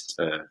manifest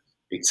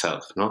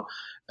itself, no?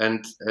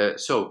 And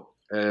so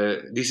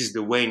this is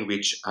the way in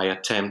which I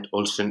attempt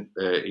also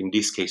in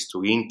this case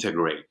to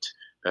integrate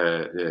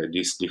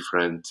these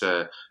different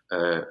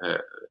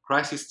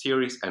crisis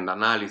theories and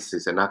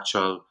analysis, and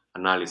actual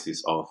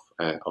analysis of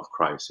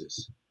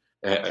crisis,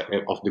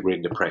 of the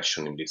Great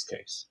Depression in this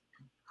case.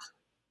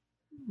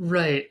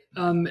 Right.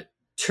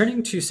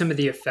 Turning to some of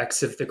the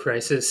effects of the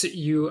crisis,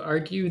 you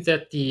argue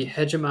that the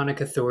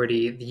hegemonic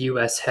authority the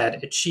U.S.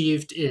 had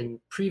achieved in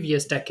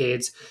previous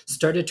decades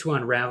started to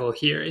unravel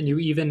here, and you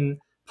even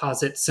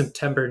posit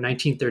September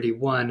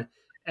 1931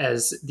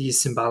 as the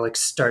symbolic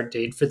start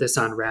date for this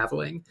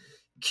unraveling.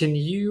 Can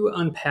you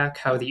unpack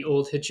how the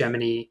old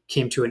hegemony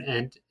came to an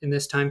end in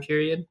this time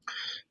period?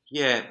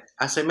 Yeah,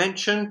 as I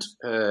mentioned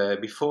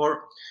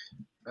before,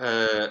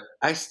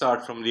 I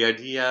start from the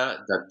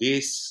idea that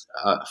this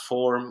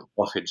form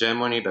of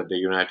hegemony that the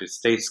United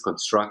States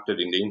constructed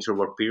in the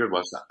interwar period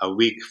was a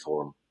weak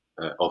form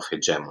of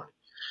hegemony.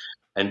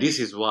 And this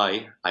is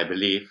why I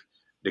believe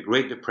the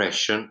Great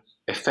Depression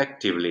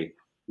effectively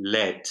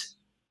led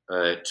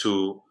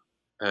to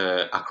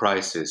a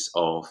crisis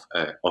of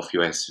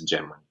US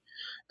hegemony.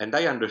 And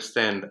I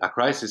understand a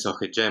crisis of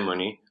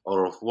hegemony,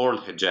 or of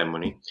world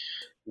hegemony,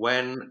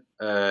 when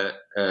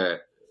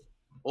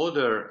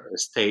other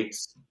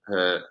states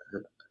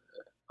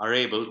are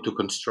able to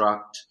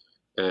construct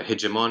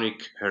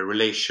hegemonic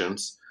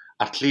relations,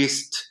 at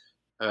least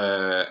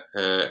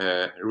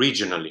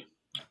regionally.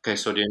 Okay,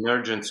 so the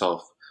emergence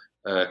of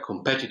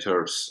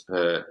competitors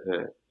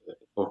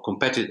or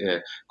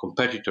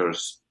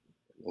competitors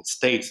and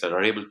states that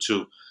are able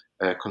to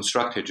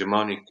construct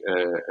hegemonic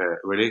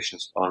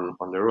relations on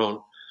their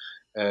own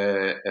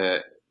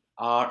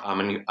are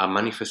a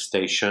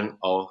manifestation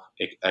of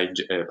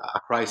a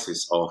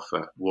crisis of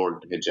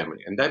world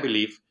hegemony. And I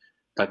believe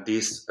that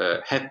this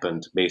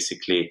happened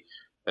basically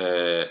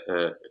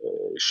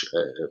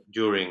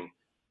during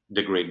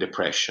the Great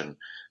Depression.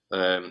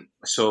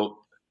 So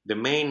the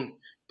main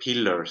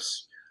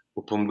pillars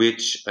upon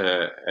which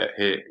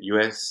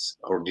U.S.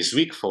 or this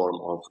weak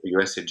form of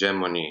U.S.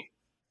 hegemony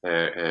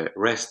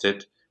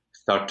rested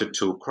started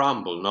to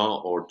crumble,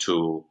 no, or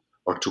to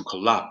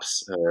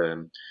collapse.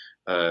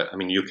 I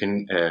mean, you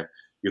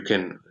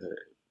can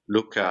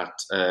look at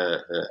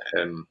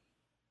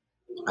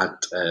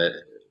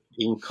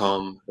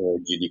income,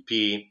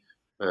 GDP,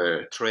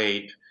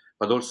 trade,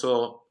 but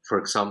also, for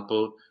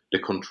example, the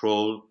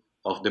control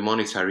of the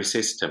monetary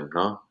system,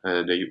 no,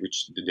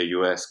 which the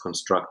U.S.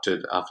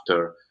 constructed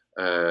after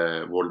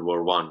World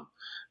War One.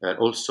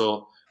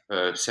 Also,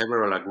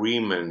 several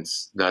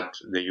agreements that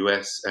the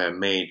U.S.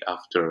 Made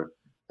after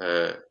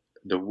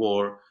the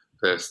war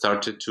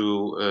started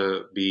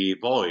to be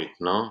void.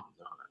 No,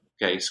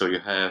 okay. So you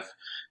have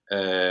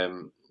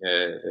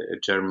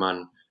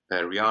German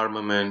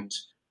rearmament.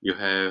 You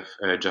have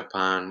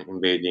Japan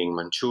invading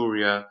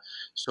Manchuria.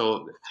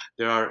 So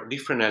there are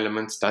different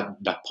elements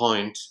that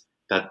point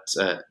that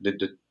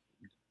the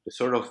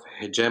sort of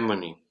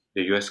hegemony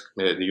the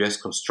U.S.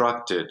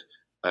 constructed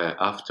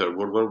after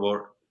World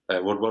War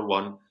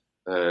One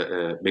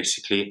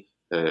basically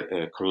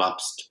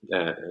collapsed,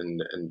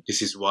 and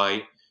this is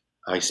why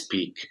I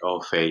speak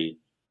of a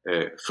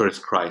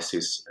first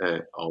crisis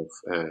of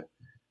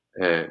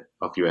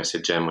U.S.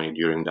 hegemony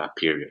during that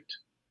period.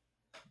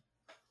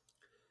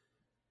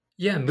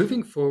 Yeah,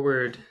 moving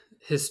forward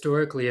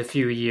historically a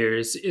few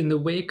years, in the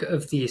wake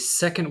of the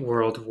Second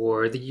World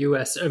War, the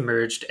US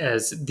emerged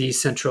as the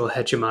central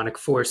hegemonic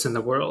force in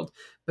the world.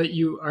 But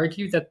you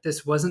argue that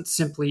this wasn't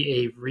simply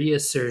a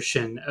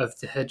reassertion of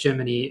the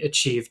hegemony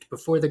achieved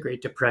before the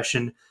Great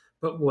Depression,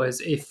 but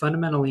was a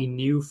fundamentally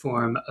new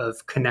form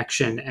of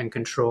connection and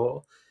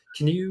control.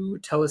 Can you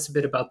tell us a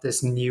bit about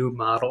this new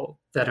model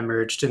that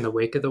emerged in the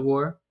wake of the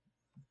war?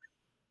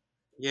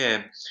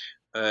 Yeah.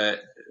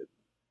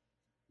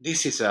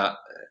 This is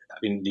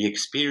the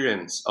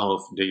experience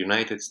of the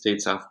United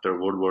States after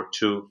World War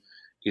II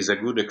is a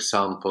good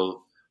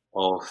example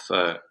of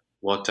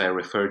what I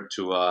referred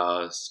to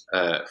as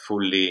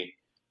fully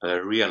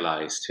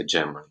realized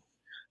hegemony.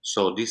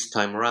 So this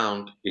time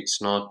around,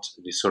 it's not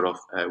the sort of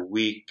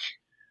weak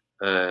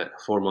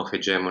form of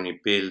hegemony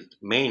built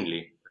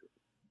mainly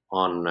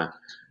on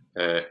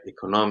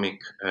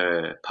economic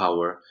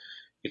power.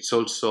 It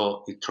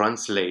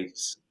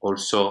translates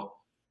also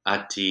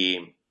at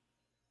the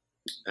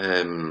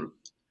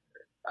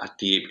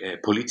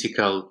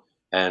political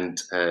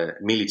and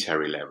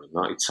military level.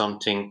 No?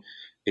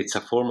 It's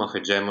a form of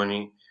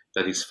hegemony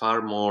that is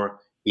far more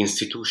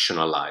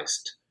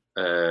institutionalized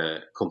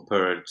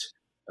compared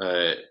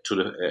to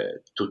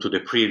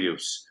the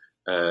previous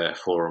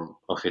form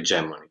of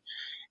hegemony.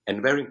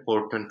 And very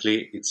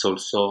importantly, it's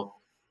also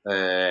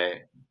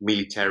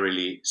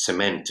militarily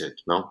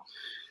cemented. No?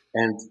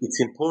 And it's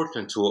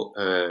important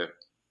to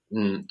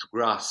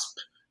grasp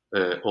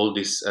all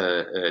these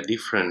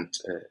different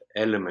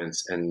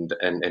elements and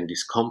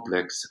this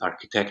complex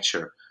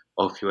architecture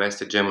of U.S.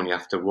 hegemony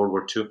after World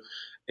War II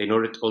in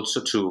order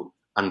also to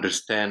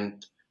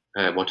understand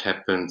what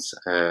happens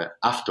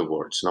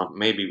afterwards. Now,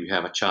 maybe we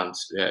have a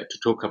chance to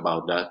talk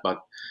about that, but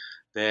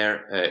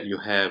there you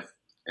have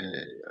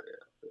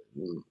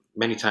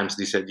many times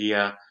this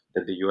idea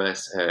that the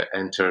U.S.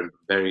 entered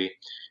very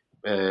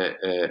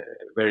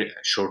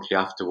shortly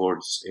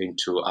afterwards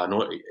into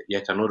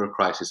yet another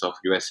crisis of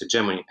U.S.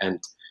 hegemony.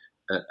 And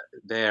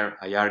there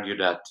I argue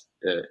that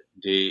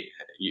the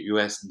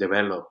U.S.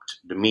 developed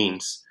the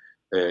means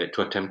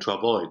to attempt to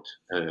avoid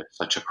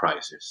such a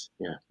crisis.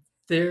 Yeah.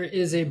 There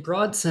is a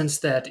broad sense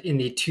that in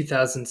the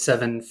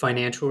 2007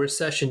 financial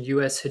recession,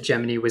 U.S.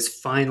 hegemony was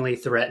finally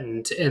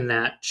threatened, and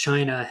that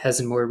China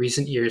has in more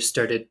recent years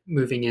started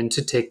moving in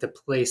to take the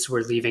place we're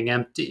leaving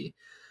empty.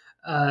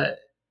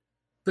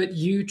 But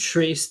you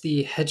trace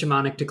the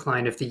hegemonic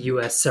decline of the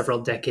U.S. several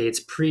decades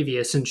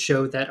previous and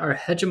show that our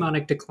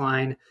hegemonic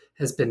decline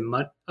has been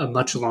a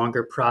much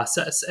longer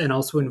process and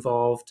also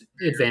involved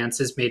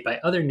advances made by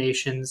other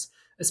nations,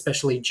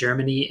 especially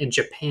Germany and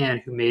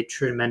Japan, who made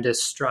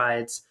tremendous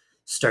strides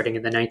starting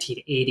in the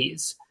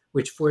 1980s,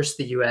 which forced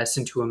the U.S.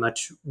 into a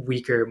much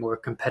weaker, more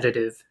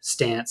competitive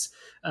stance.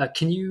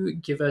 Can you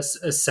give us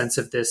a sense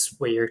of this,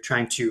 where you're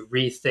trying to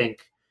rethink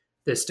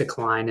this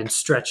decline and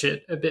stretch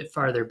it a bit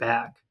farther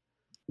back?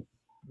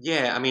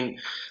 Yeah, I mean,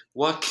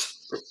 what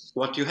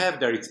you have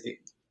there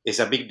is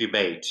a big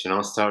debate,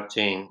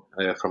 starting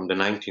from the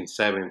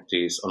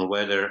 1970s on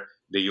whether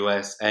the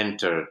U.S.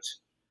 entered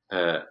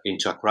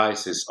into a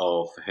crisis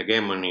of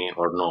hegemony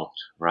or not,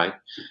 right?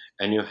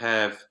 And you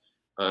have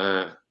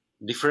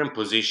different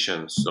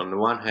positions. On the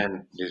one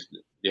hand, there's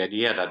the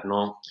idea that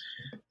no,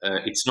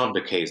 it's not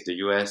the case. The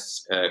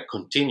U.S.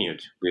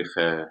 continued with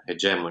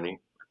hegemony,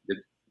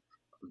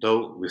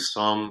 though with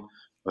some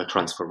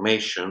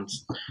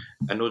transformations.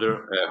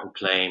 Another who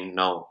claim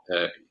no,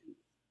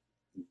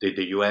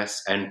 the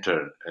U.S.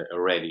 entered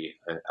already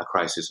a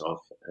crisis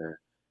of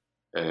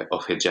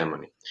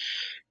hegemony.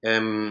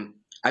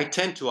 I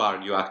tend to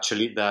argue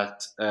actually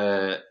that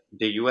the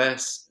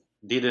US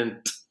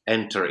didn't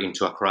enter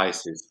into a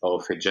crisis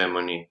of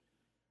hegemony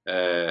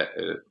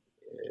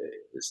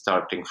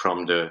starting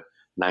from the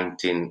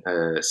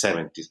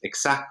 1970s,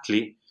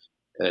 exactly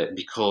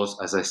because,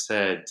 as I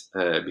said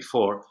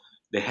before,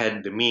 they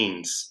had the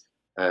means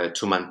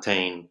to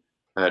maintain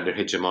their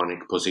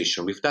hegemonic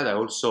position. With that, I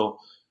also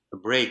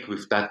break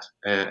with that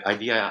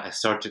idea I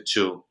started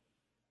to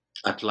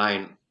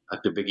outline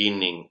at the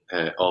beginning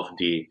of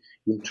the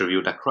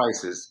interview that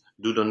crisis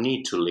do not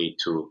need to lead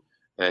to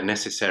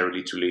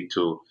necessarily to lead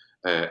to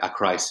a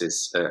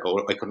crisis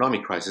or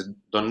economic crisis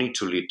don't need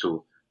to lead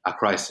to a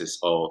crisis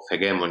of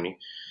hegemony,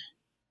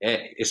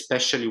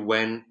 especially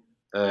when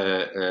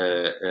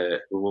a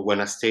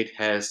state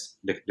has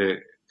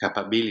the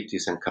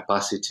capabilities and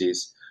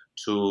capacities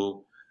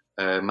to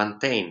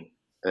maintain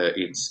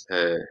its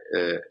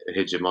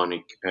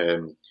hegemonic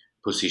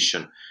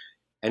position.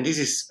 And this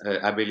is,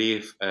 I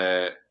believe,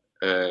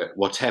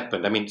 what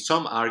happened. I mean,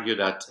 some argue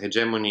that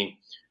hegemony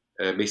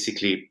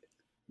basically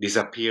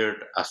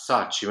disappeared as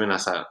such, even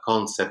as a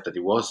concept, that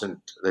it wasn't,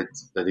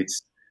 that it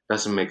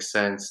doesn't make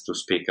sense to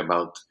speak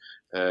about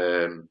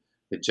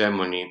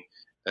hegemony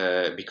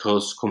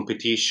because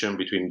competition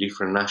between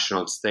different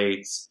national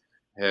states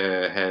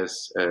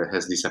has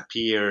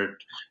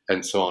disappeared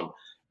and so on.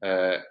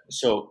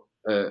 So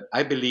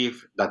I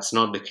believe that's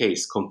not the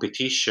case.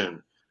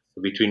 Competition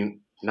between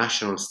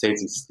national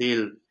states is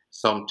still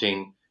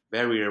something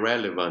very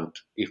relevant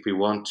if we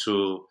want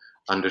to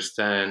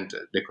understand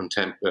the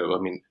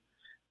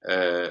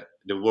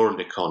world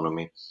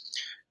economy.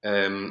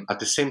 At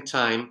the same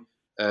time,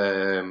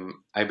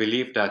 I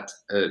believe that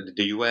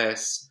the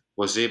US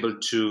was able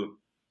to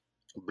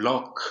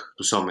block,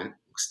 to some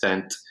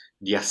extent,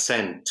 the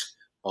ascent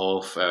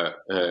of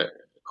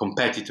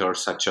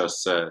competitors such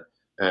as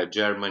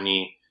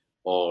Germany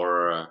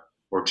or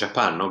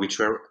Japan, no?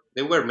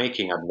 They were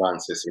making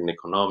advances in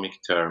economic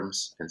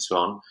terms and so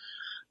on.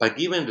 But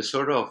given the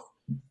sort of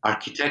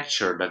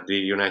architecture that the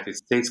United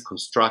States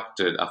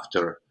constructed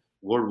after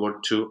World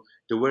War II,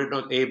 they were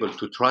not able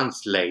to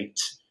translate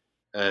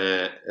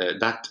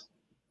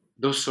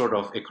those sort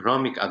of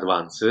economic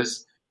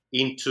advances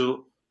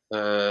into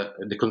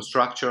the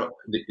construction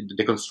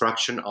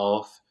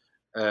of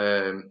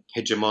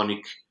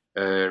hegemonic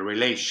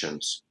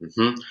relations.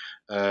 Mm-hmm.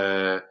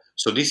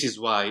 So this is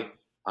why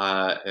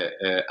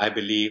I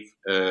believe,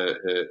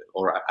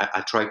 or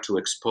I try to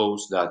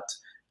expose that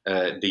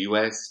the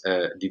US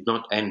did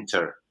not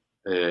enter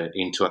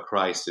into a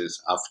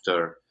crisis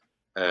after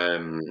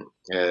the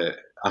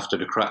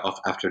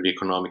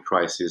economic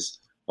crisis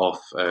of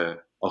the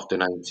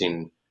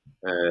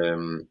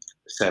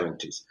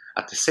 1970s.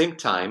 At the same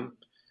time,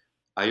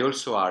 I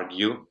also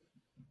argue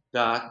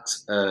that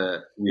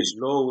we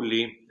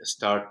slowly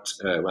start,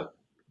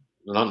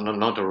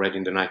 not already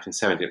in the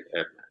 1970s,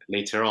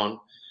 later on,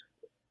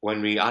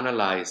 when we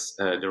analyze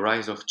the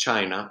rise of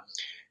China,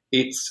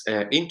 it's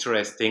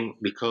interesting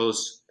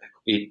because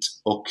it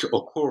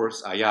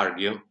occurs, I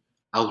argue,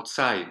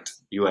 outside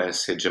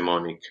US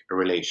hegemonic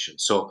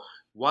relations. So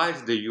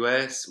whilst the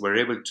US were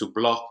able to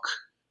block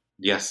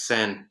the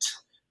ascent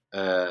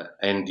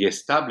and the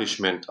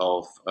establishment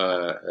of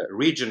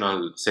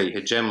regional, say,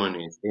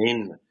 hegemonies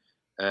in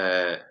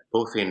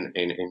both in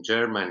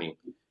Germany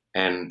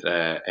and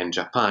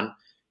Japan,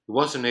 it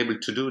wasn't able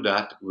to do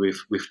that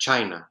with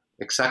China,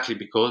 exactly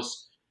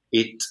because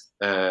it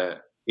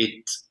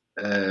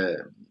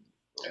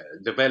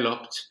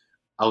developed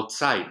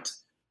outside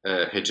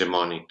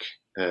hegemonic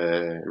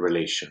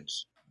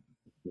relations.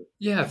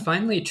 Yeah,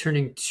 finally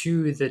turning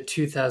to the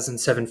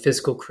 2007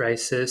 fiscal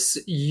crisis,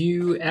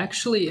 you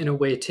actually, in a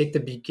way, take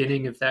the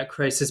beginning of that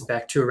crisis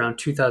back to around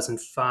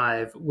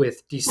 2005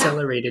 with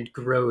decelerated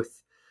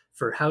growth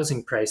for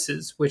housing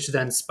prices, which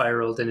then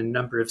spiraled in a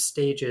number of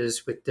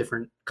stages with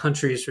different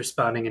countries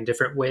responding in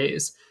different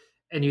ways.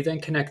 And you then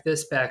connect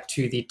this back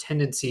to the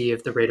tendency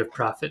of the rate of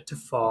profit to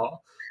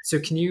fall. So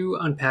can you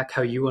unpack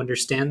how you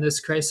understand this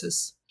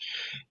crisis?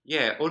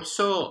 Yeah,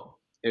 also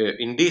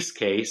in this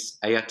case,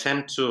 I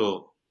attempt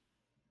to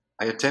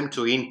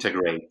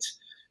integrate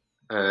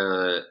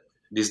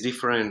these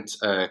different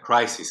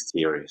crisis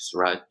theories,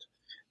 right?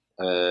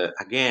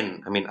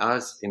 Again, I mean,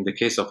 as in the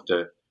case of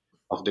the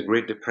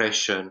Great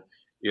Depression,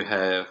 you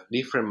have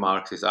different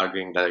Marxists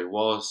arguing that it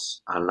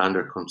was an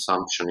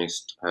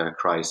underconsumptionist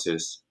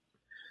crisis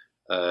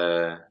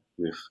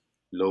with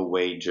low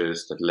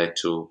wages that led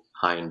to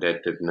high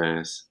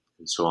indebtedness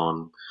and so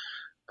on.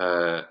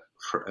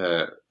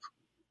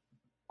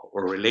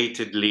 Or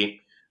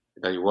relatedly,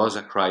 that it was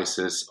a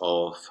crisis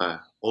of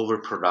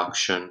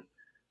overproduction,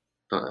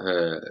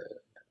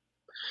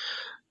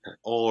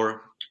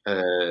 or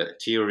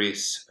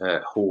theories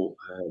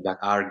that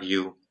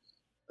argue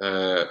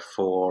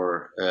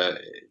for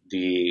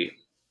the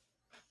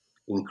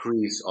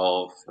increase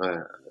of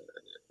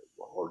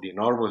or the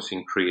enormous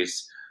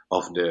increase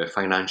of the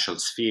financial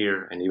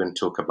sphere, and even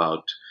talk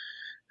about,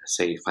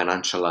 say,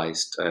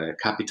 financialized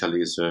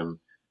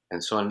capitalism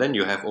and so on. Then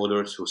you have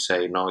others who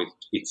say, no,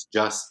 it's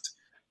just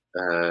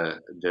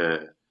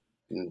the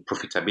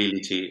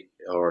profitability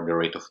or the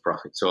rate of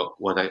profit. So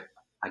what I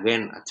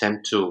again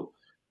attempt to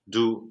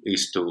do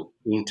is to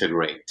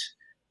integrate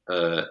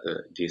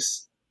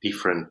these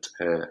different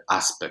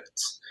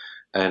aspects.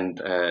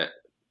 And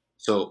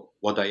so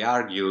what I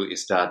argue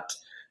is that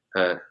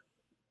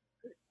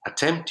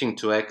attempting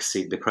to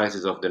exit the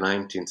crisis of the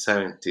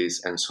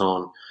 1970s and so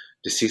on,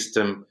 the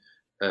system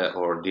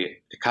or the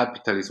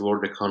capitalist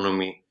world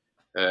economy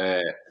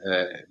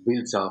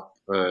builds up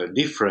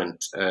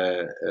different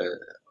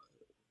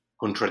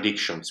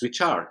contradictions,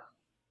 which are,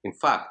 in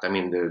fact, I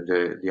mean,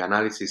 the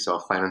analysis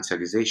of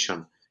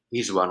financialization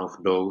is one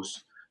of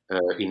those,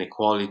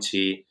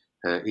 inequality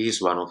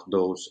is one of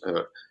those,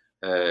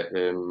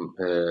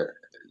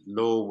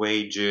 low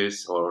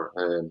wages or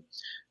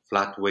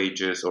flat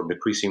wages or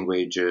decreasing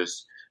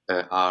wages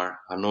are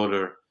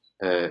another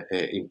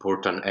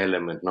important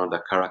element, not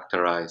that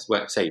characterize,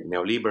 well, say,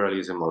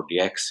 neoliberalism or the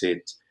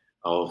exit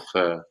of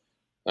the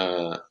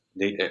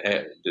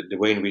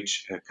way in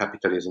which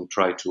capitalism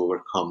tried to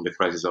overcome the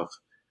crisis of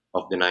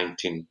the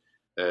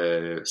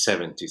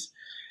 1970s.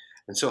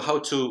 And so how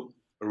to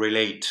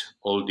relate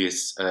all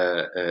these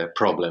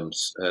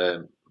problems?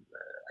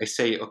 I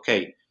say,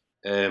 okay,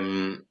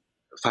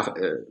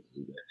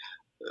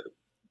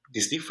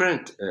 these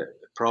different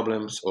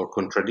problems or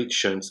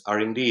contradictions are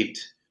indeed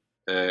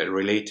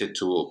related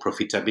to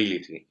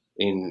profitability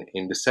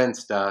in the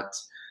sense that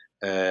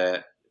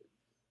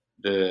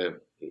the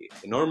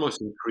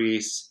enormous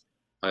increase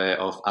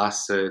of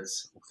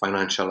assets,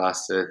 financial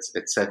assets,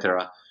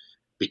 etc.,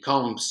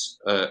 becomes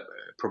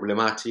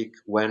problematic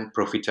when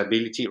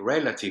profitability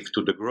relative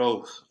to the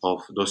growth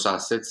of those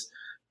assets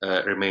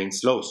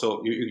remains low.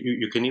 So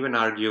you can even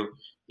argue,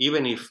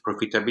 even if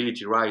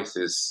profitability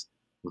rises,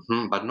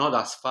 but not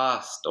as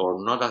fast or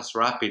not as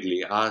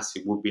rapidly as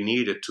it would be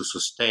needed to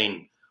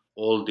sustain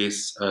all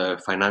this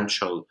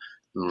financial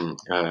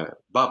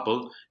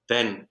bubble,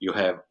 then you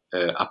have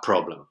a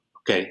problem.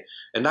 Okay,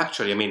 and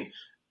actually, I mean,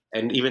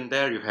 and even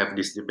there you have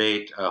this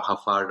debate how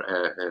far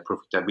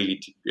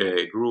profitability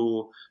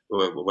grew,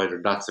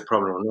 whether that's a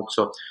problem or not.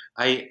 So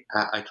I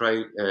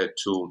try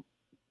to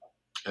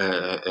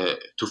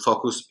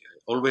focus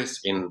always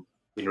in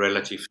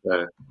relative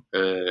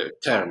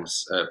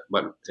terms.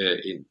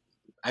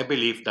 I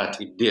believe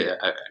that it did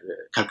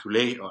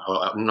calculate,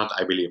 or not.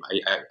 I believe.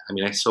 I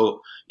mean, I saw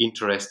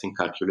interesting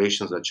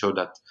calculations that show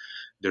that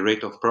the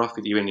rate of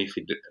profit, even if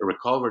it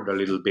recovered a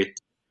little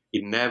bit,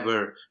 it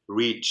never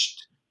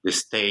reached the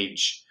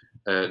stage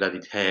that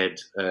it had,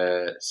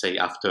 say,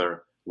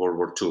 after World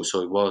War II.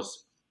 So it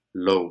was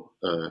low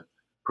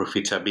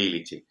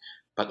profitability,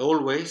 but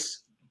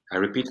always, I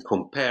repeat,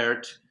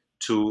 compared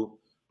to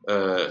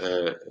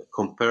the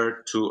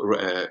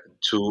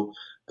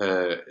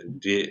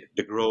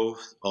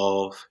growth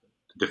of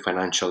the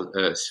financial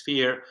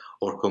sphere,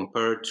 or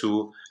compared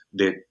to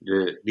the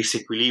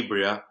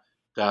disequilibria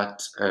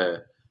that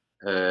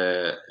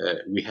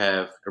we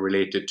have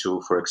related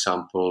to, for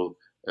example,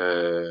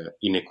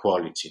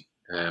 inequality.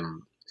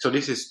 So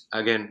this is,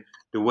 again,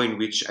 the way in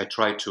which I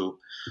try to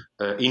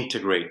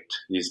integrate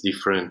these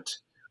different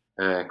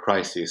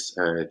crisis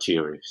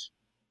theories.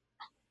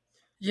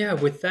 Yeah,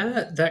 with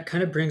that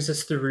kind of brings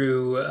us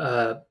through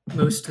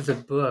most of the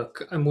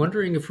book. I'm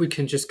wondering if we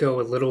can just go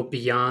a little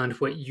beyond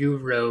what you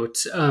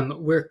wrote.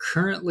 We're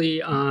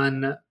currently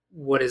on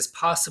what is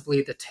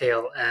possibly the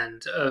tail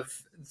end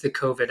of the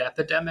COVID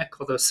epidemic,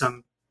 although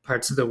some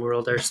parts of the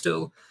world are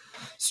still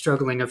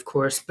struggling, of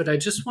course. But I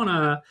just want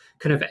to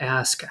kind of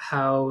ask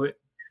how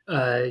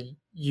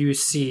you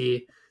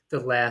see the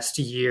last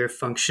year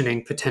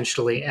functioning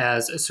potentially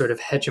as a sort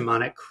of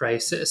hegemonic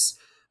crisis.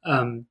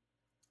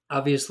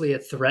 Obviously,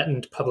 it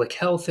threatened public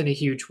health in a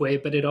huge way,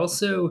 but it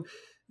also,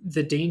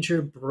 the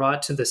danger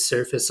brought to the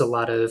surface a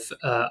lot of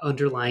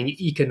underlying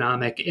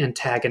economic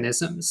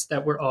antagonisms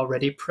that were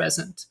already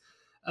present.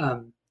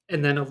 And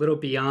then a little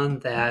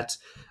beyond that,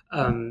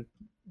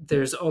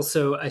 there's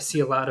also, I see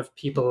a lot of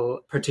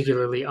people,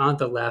 particularly on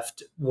the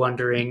left,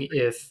 wondering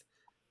if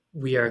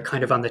we are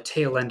kind of on the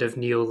tail end of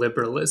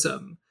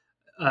neoliberalism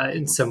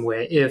in some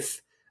way,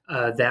 if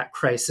that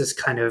crisis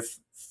kind of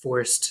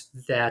forced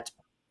that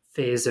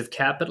phase of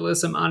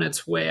capitalism on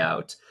its way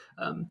out.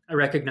 I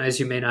recognize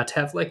you may not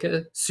have like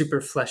a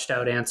super fleshed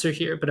out answer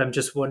here, but I'm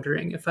just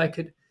wondering if I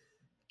could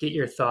get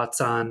your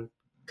thoughts on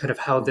kind of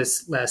how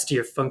this last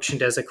year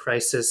functioned as a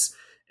crisis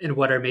and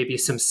what are maybe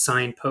some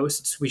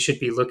signposts we should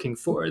be looking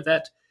for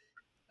that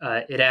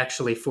it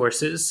actually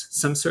forces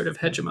some sort of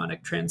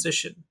hegemonic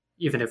transition,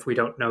 even if we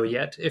don't know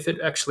yet if it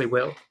actually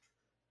will.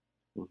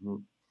 Mm-hmm.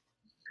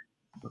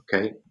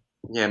 Okay.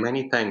 Yeah,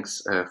 many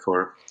thanks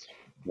for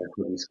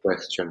this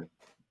question.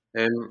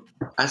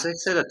 As I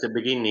said at the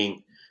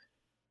beginning,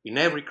 in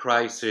every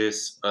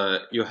crisis,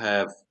 you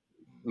have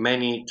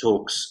many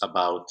talks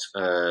about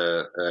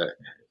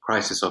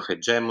crisis of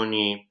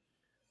hegemony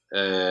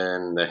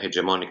and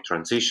hegemonic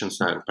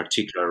transitions, in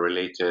particular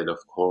related,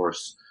 of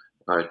course,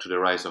 to the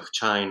rise of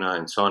China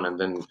and so on. And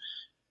then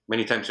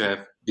many times you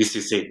have, this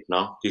is it,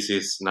 no? This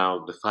is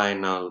now the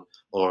final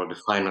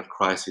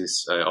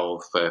crisis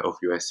of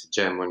U.S.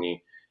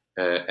 hegemony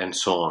and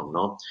so on.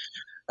 No,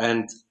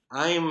 and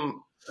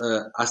I'm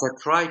as I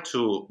try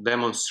to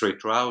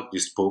demonstrate throughout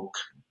this book,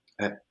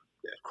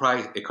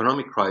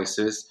 economic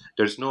crisis.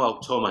 There's no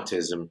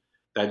automatism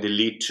that they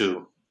lead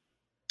to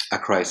a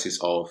crisis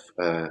of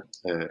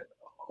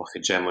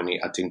hegemony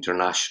at the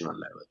international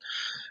level.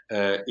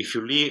 If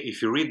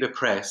you read the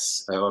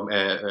press,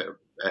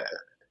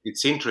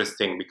 it's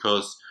interesting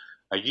because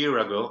a year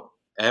ago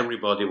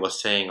everybody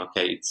was saying,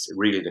 okay, it's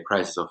really the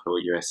crisis of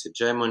U.S.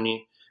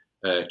 hegemony.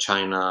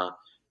 China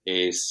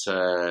is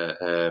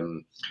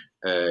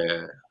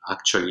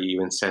actually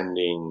even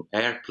sending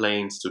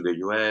airplanes to the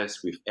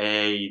U.S. with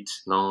aid,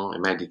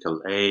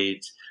 medical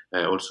aid,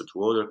 also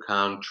to other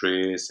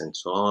countries and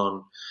so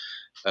on.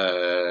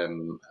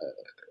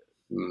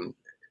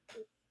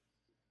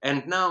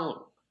 And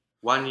now,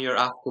 1 year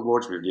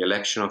afterwards, with the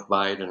election of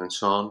Biden and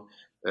so on,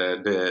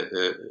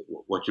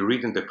 what you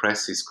read in the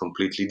press is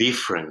completely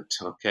different.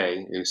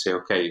 Okay, you say,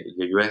 okay,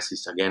 the U.S.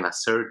 is again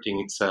asserting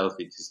itself;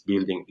 it is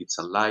building its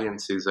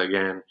alliances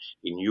again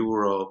in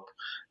Europe,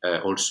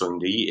 also in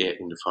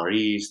the Far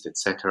East,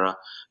 etc.,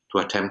 to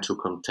attempt to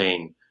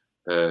contain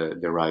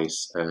the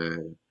rise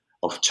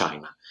of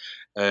China.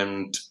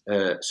 And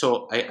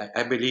so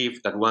I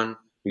believe that one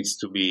needs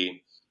to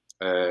be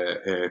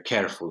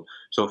careful.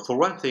 So for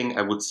one thing,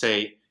 I would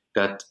say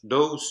that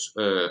those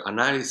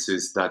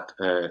analyses that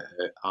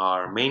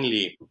are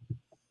mainly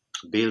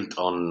built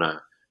on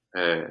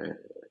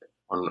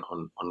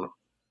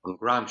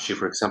Gramsci,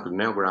 for example,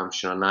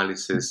 neo-Gramscian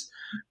analysis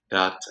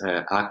that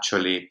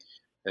actually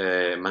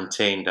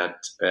maintain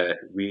that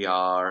we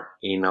are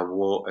in a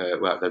war,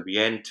 that we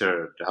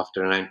entered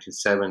after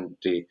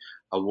 1970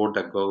 a war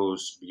that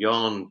goes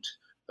beyond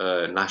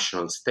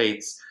national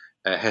states,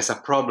 has a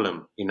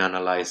problem in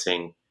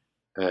analyzing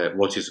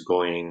what is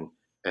going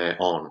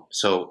on.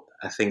 So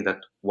I think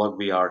that what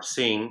we are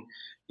seeing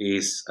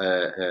is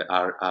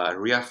a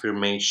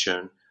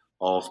reaffirmation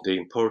of the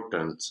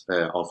importance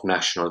of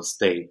national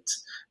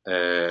states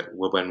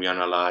when we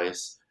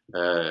analyze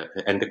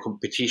and the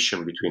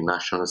competition between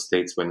national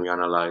states when we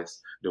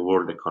analyze the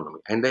world economy.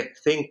 And I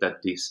think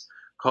that this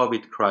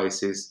COVID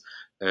crisis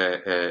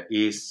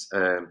is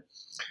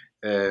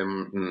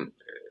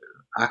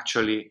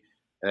actually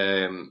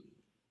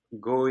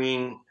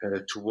going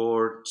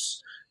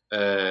towards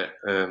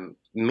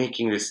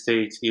making the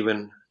states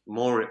even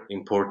more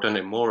important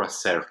and more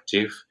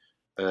assertive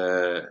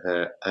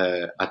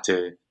at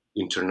the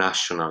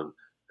international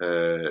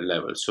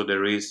level. So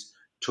there is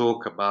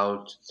talk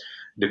about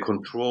the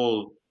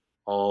control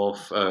of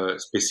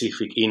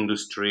specific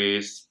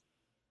industries.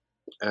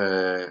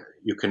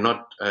 You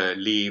cannot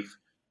leave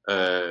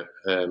the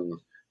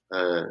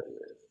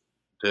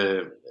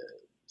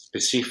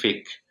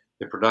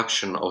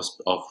production of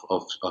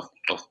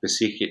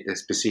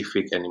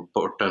specific and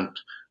important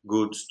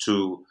goods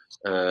to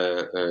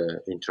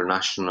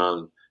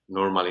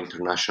normal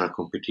international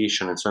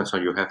competition and so on. So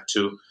you have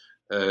to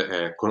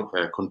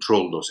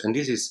control those, and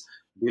this is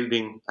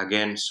building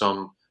again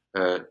some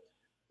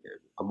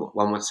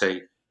one would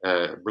say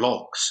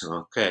blocks.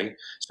 Okay,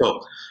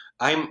 so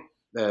I'm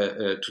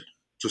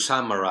to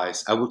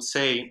summarize, I would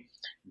say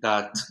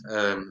that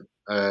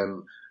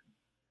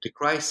the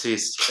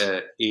crisis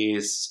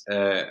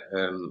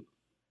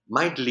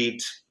might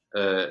lead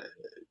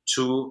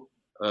to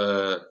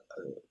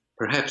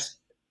perhaps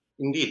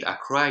indeed a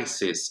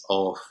crisis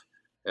of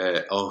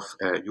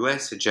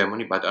U.S.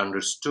 hegemony, but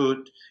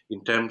understood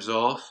in terms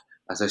of,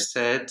 as I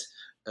said,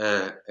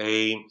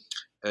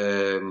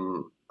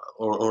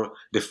 or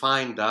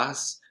defined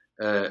as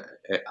a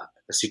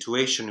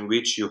situation in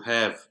which you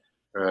have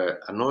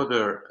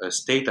another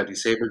state that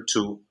is able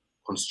to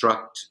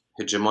construct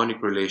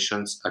hegemonic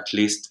relations, at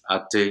least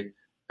at the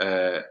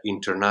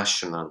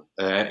international,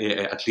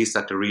 at least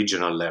at the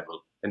regional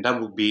level. And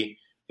that would be,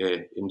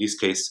 in this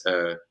case,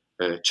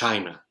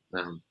 China,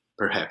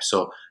 perhaps.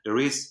 So there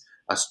is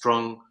a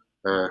strong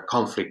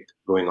conflict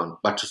going on.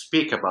 But to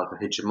speak about a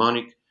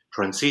hegemonic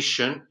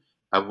transition,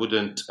 I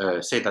wouldn't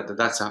say that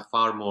that's a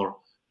far more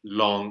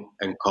long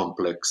and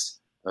complex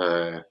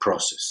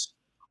process.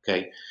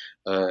 Okay,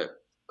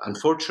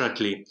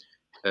 unfortunately,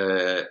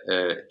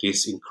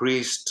 this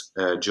increased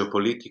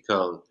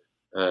geopolitical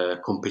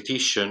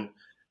competition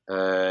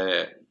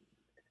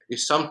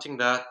is something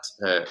that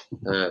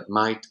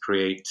might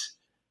create,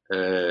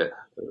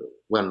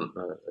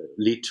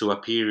 lead to a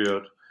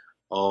period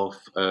of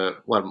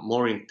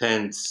more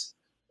intense,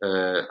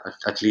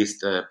 at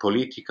least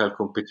political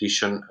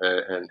competition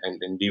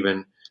and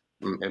even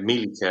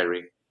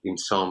military in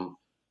some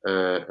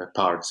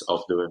parts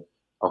of the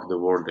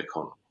world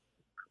economy,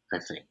 I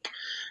think.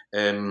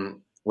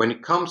 When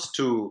it comes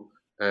to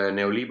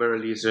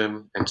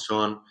neoliberalism and so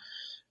on,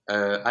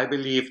 I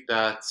believe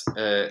that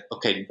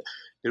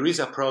there is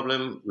a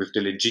problem with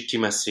the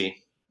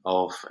legitimacy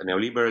of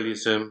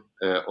neoliberalism,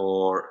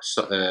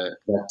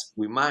 that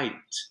we might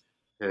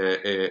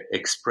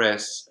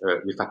express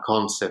with a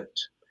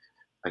concept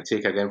I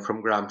take again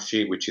from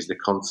Gramsci, which is the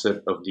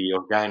concept of the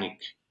organic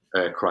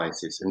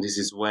crisis. And this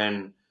is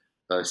when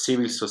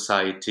civil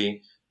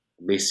society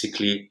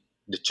basically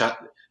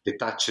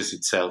detaches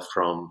itself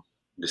from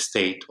the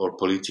state or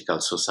political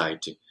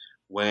society.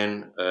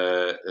 When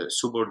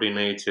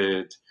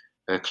subordinated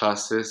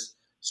classes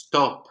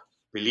stop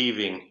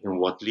believing in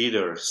what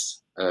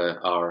leaders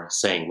are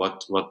saying,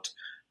 what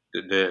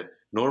the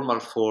normal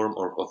form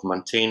of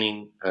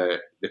maintaining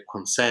the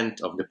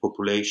consent of the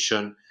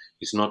population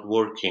is not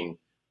working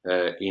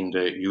in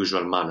the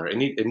usual manner.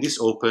 And this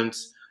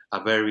opens a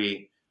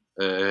very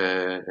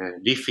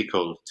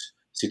difficult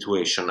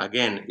situation.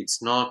 Again,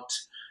 it's not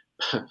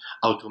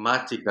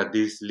automatic that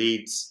this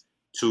leads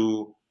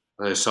to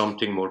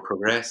something more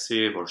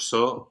progressive or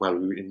so. Well,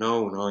 we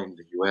know in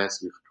the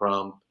US with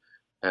Trump,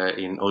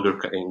 in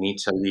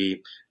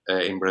Italy,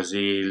 in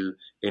Brazil,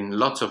 in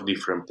lots of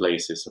different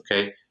places.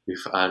 Okay,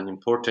 with an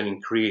important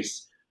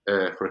increase,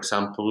 for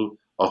example,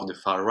 of the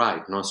far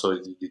right. No, so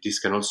this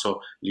can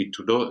also lead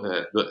to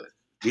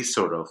this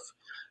sort of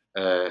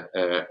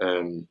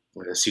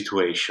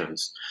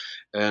situations,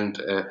 and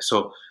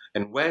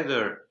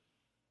whether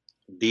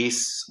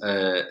this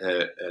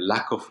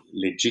lack of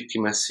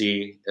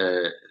legitimacy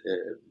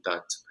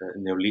that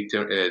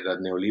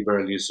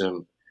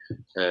neoliberalism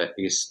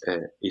is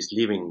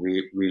leaving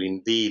will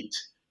indeed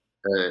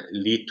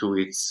lead to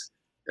its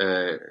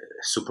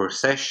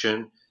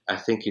supersession. I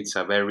think it's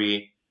a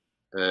very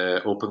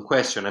open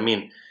question. I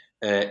mean,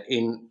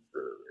 in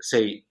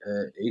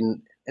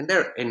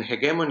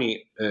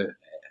hegemony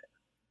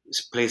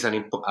plays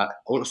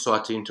also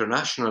at the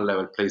international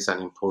level plays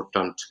an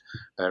important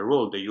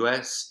role. The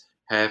US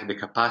have the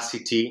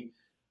capacity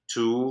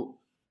to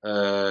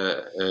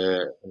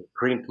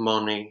print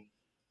money,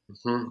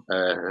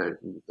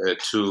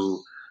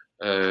 to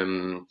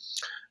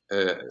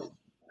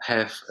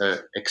have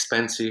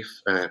expensive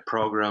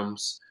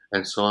programs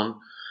and so on.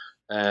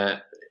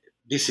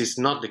 This is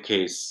not the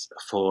case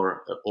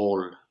for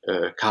all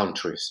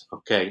countries.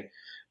 Okay,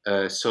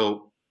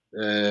 so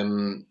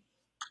in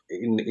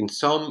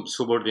some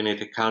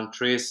subordinated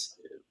countries,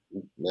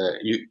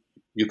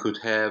 you could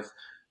have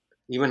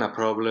even a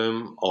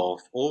problem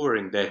of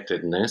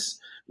over-indebtedness,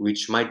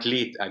 which might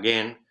lead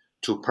again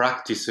to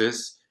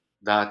practices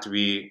that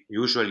we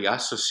usually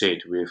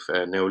associate with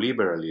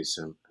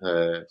neoliberalism.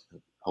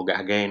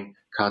 Again,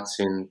 cuts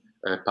in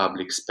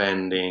public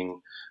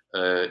spending,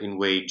 in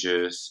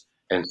wages,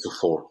 and so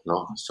forth.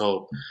 No,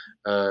 so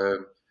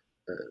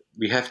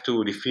we have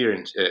to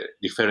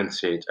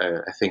differentiate.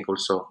 I think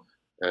also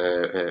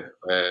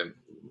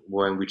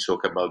when we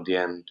talk about the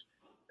end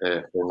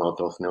or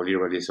not of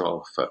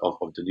neoliberalism,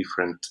 of the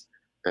different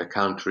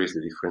countries,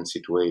 the different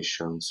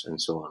situations, and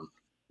so on.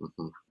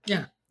 Mm-hmm.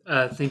 Yeah.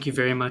 Thank you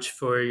very much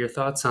for your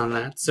thoughts on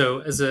that.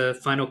 So as a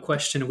final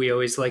question, we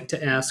always like to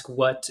ask,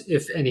 what,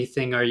 if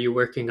anything, are you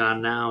working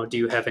on now? Do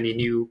you have any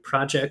new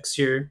projects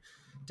you're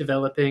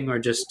developing or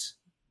just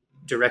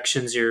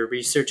directions you're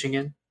researching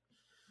in?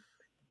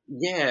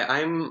 Yeah,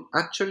 I'm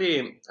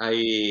actually,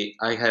 I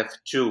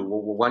have two.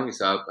 One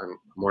is a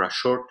more a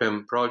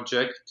short-term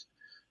project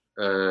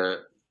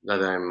that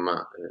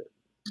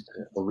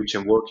on which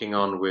I'm working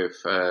on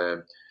with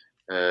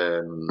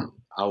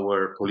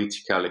our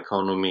political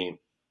economy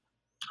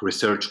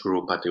research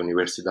group at the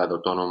Universidad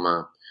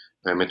Autónoma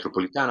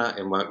Metropolitana,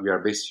 and we are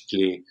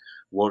basically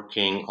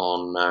working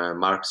on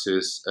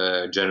Marx's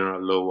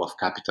general law of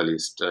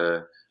capitalist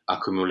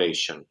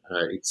accumulation.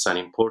 It's an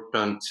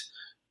important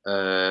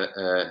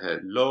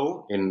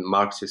law in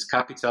Marx's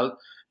Capital,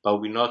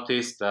 but we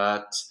noticed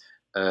that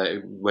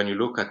when you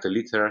look at the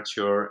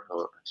literature,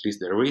 or at least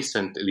the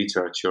recent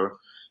literature,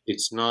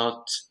 it's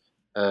not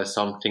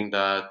something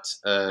that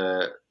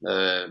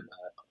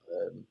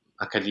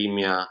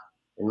academia,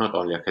 not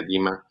only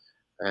academia,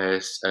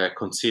 is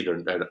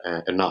considered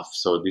enough.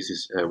 So this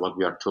is what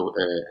we are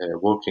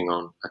working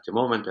on at the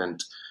moment,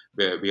 and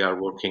we are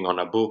working on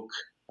a book,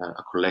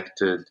 a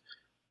collected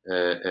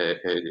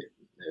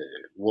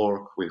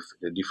work with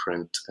the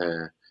different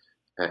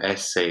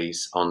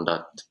essays on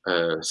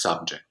that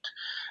subject.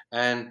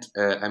 And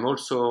I'm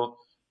also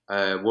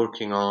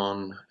working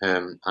on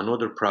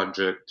another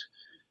project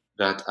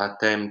that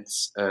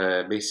attempts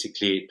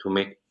basically to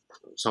make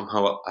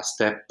somehow a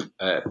step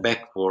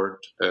backward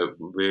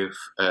with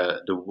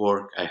the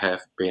work I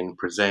have been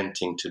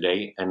presenting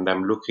today. And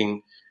I'm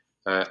looking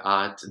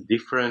at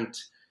different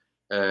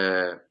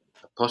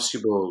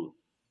possible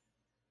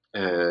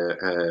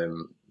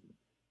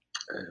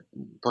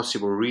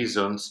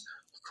reasons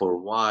for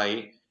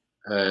why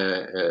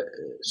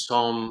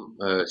some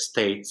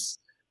states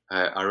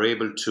are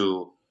able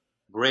to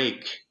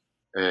break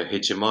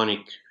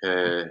hegemonic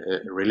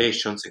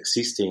relations,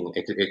 existing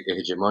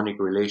hegemonic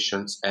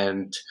relations,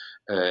 and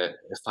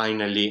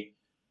finally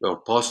or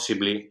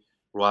possibly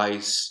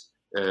rise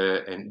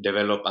and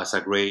develop as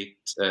a great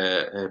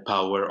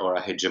power or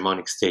a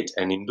hegemonic state.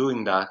 And in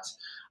doing that,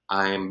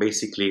 I am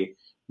basically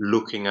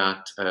looking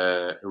at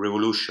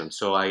revolution.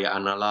 So I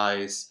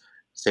analyze,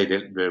 say,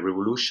 the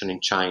revolution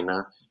in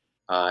China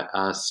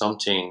as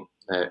something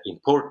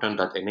important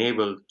that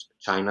enabled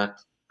China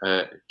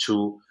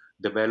to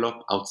develop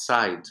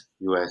outside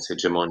U.S.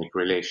 hegemonic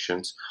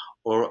relations.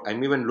 Or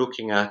I'm even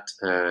looking at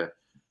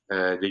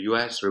the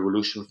U.S.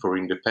 Revolution for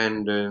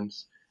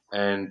Independence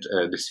and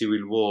the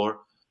Civil War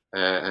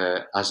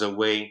as a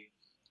way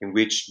in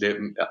which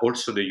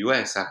also the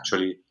U.S.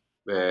 actually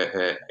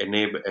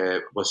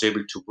was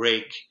able to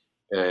break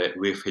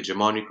with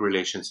hegemonic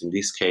relations, in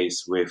this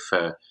case with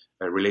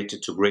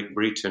related to Great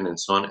Britain and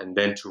so on, and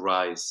then to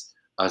rise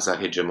as a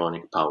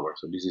hegemonic power.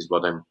 So this is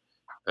what I'm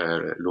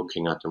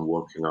looking at and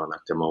working on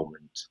at the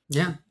moment.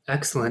 Yeah,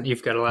 excellent.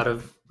 You've got a lot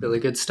of really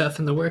good stuff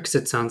in the works,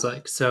 it sounds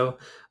like. So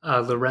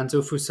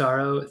Lorenzo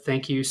Fusaro,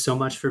 thank you so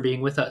much for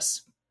being with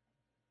us.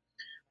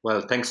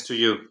 Well, thanks to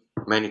you.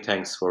 Many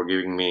thanks for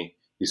giving me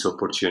this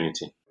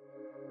opportunity.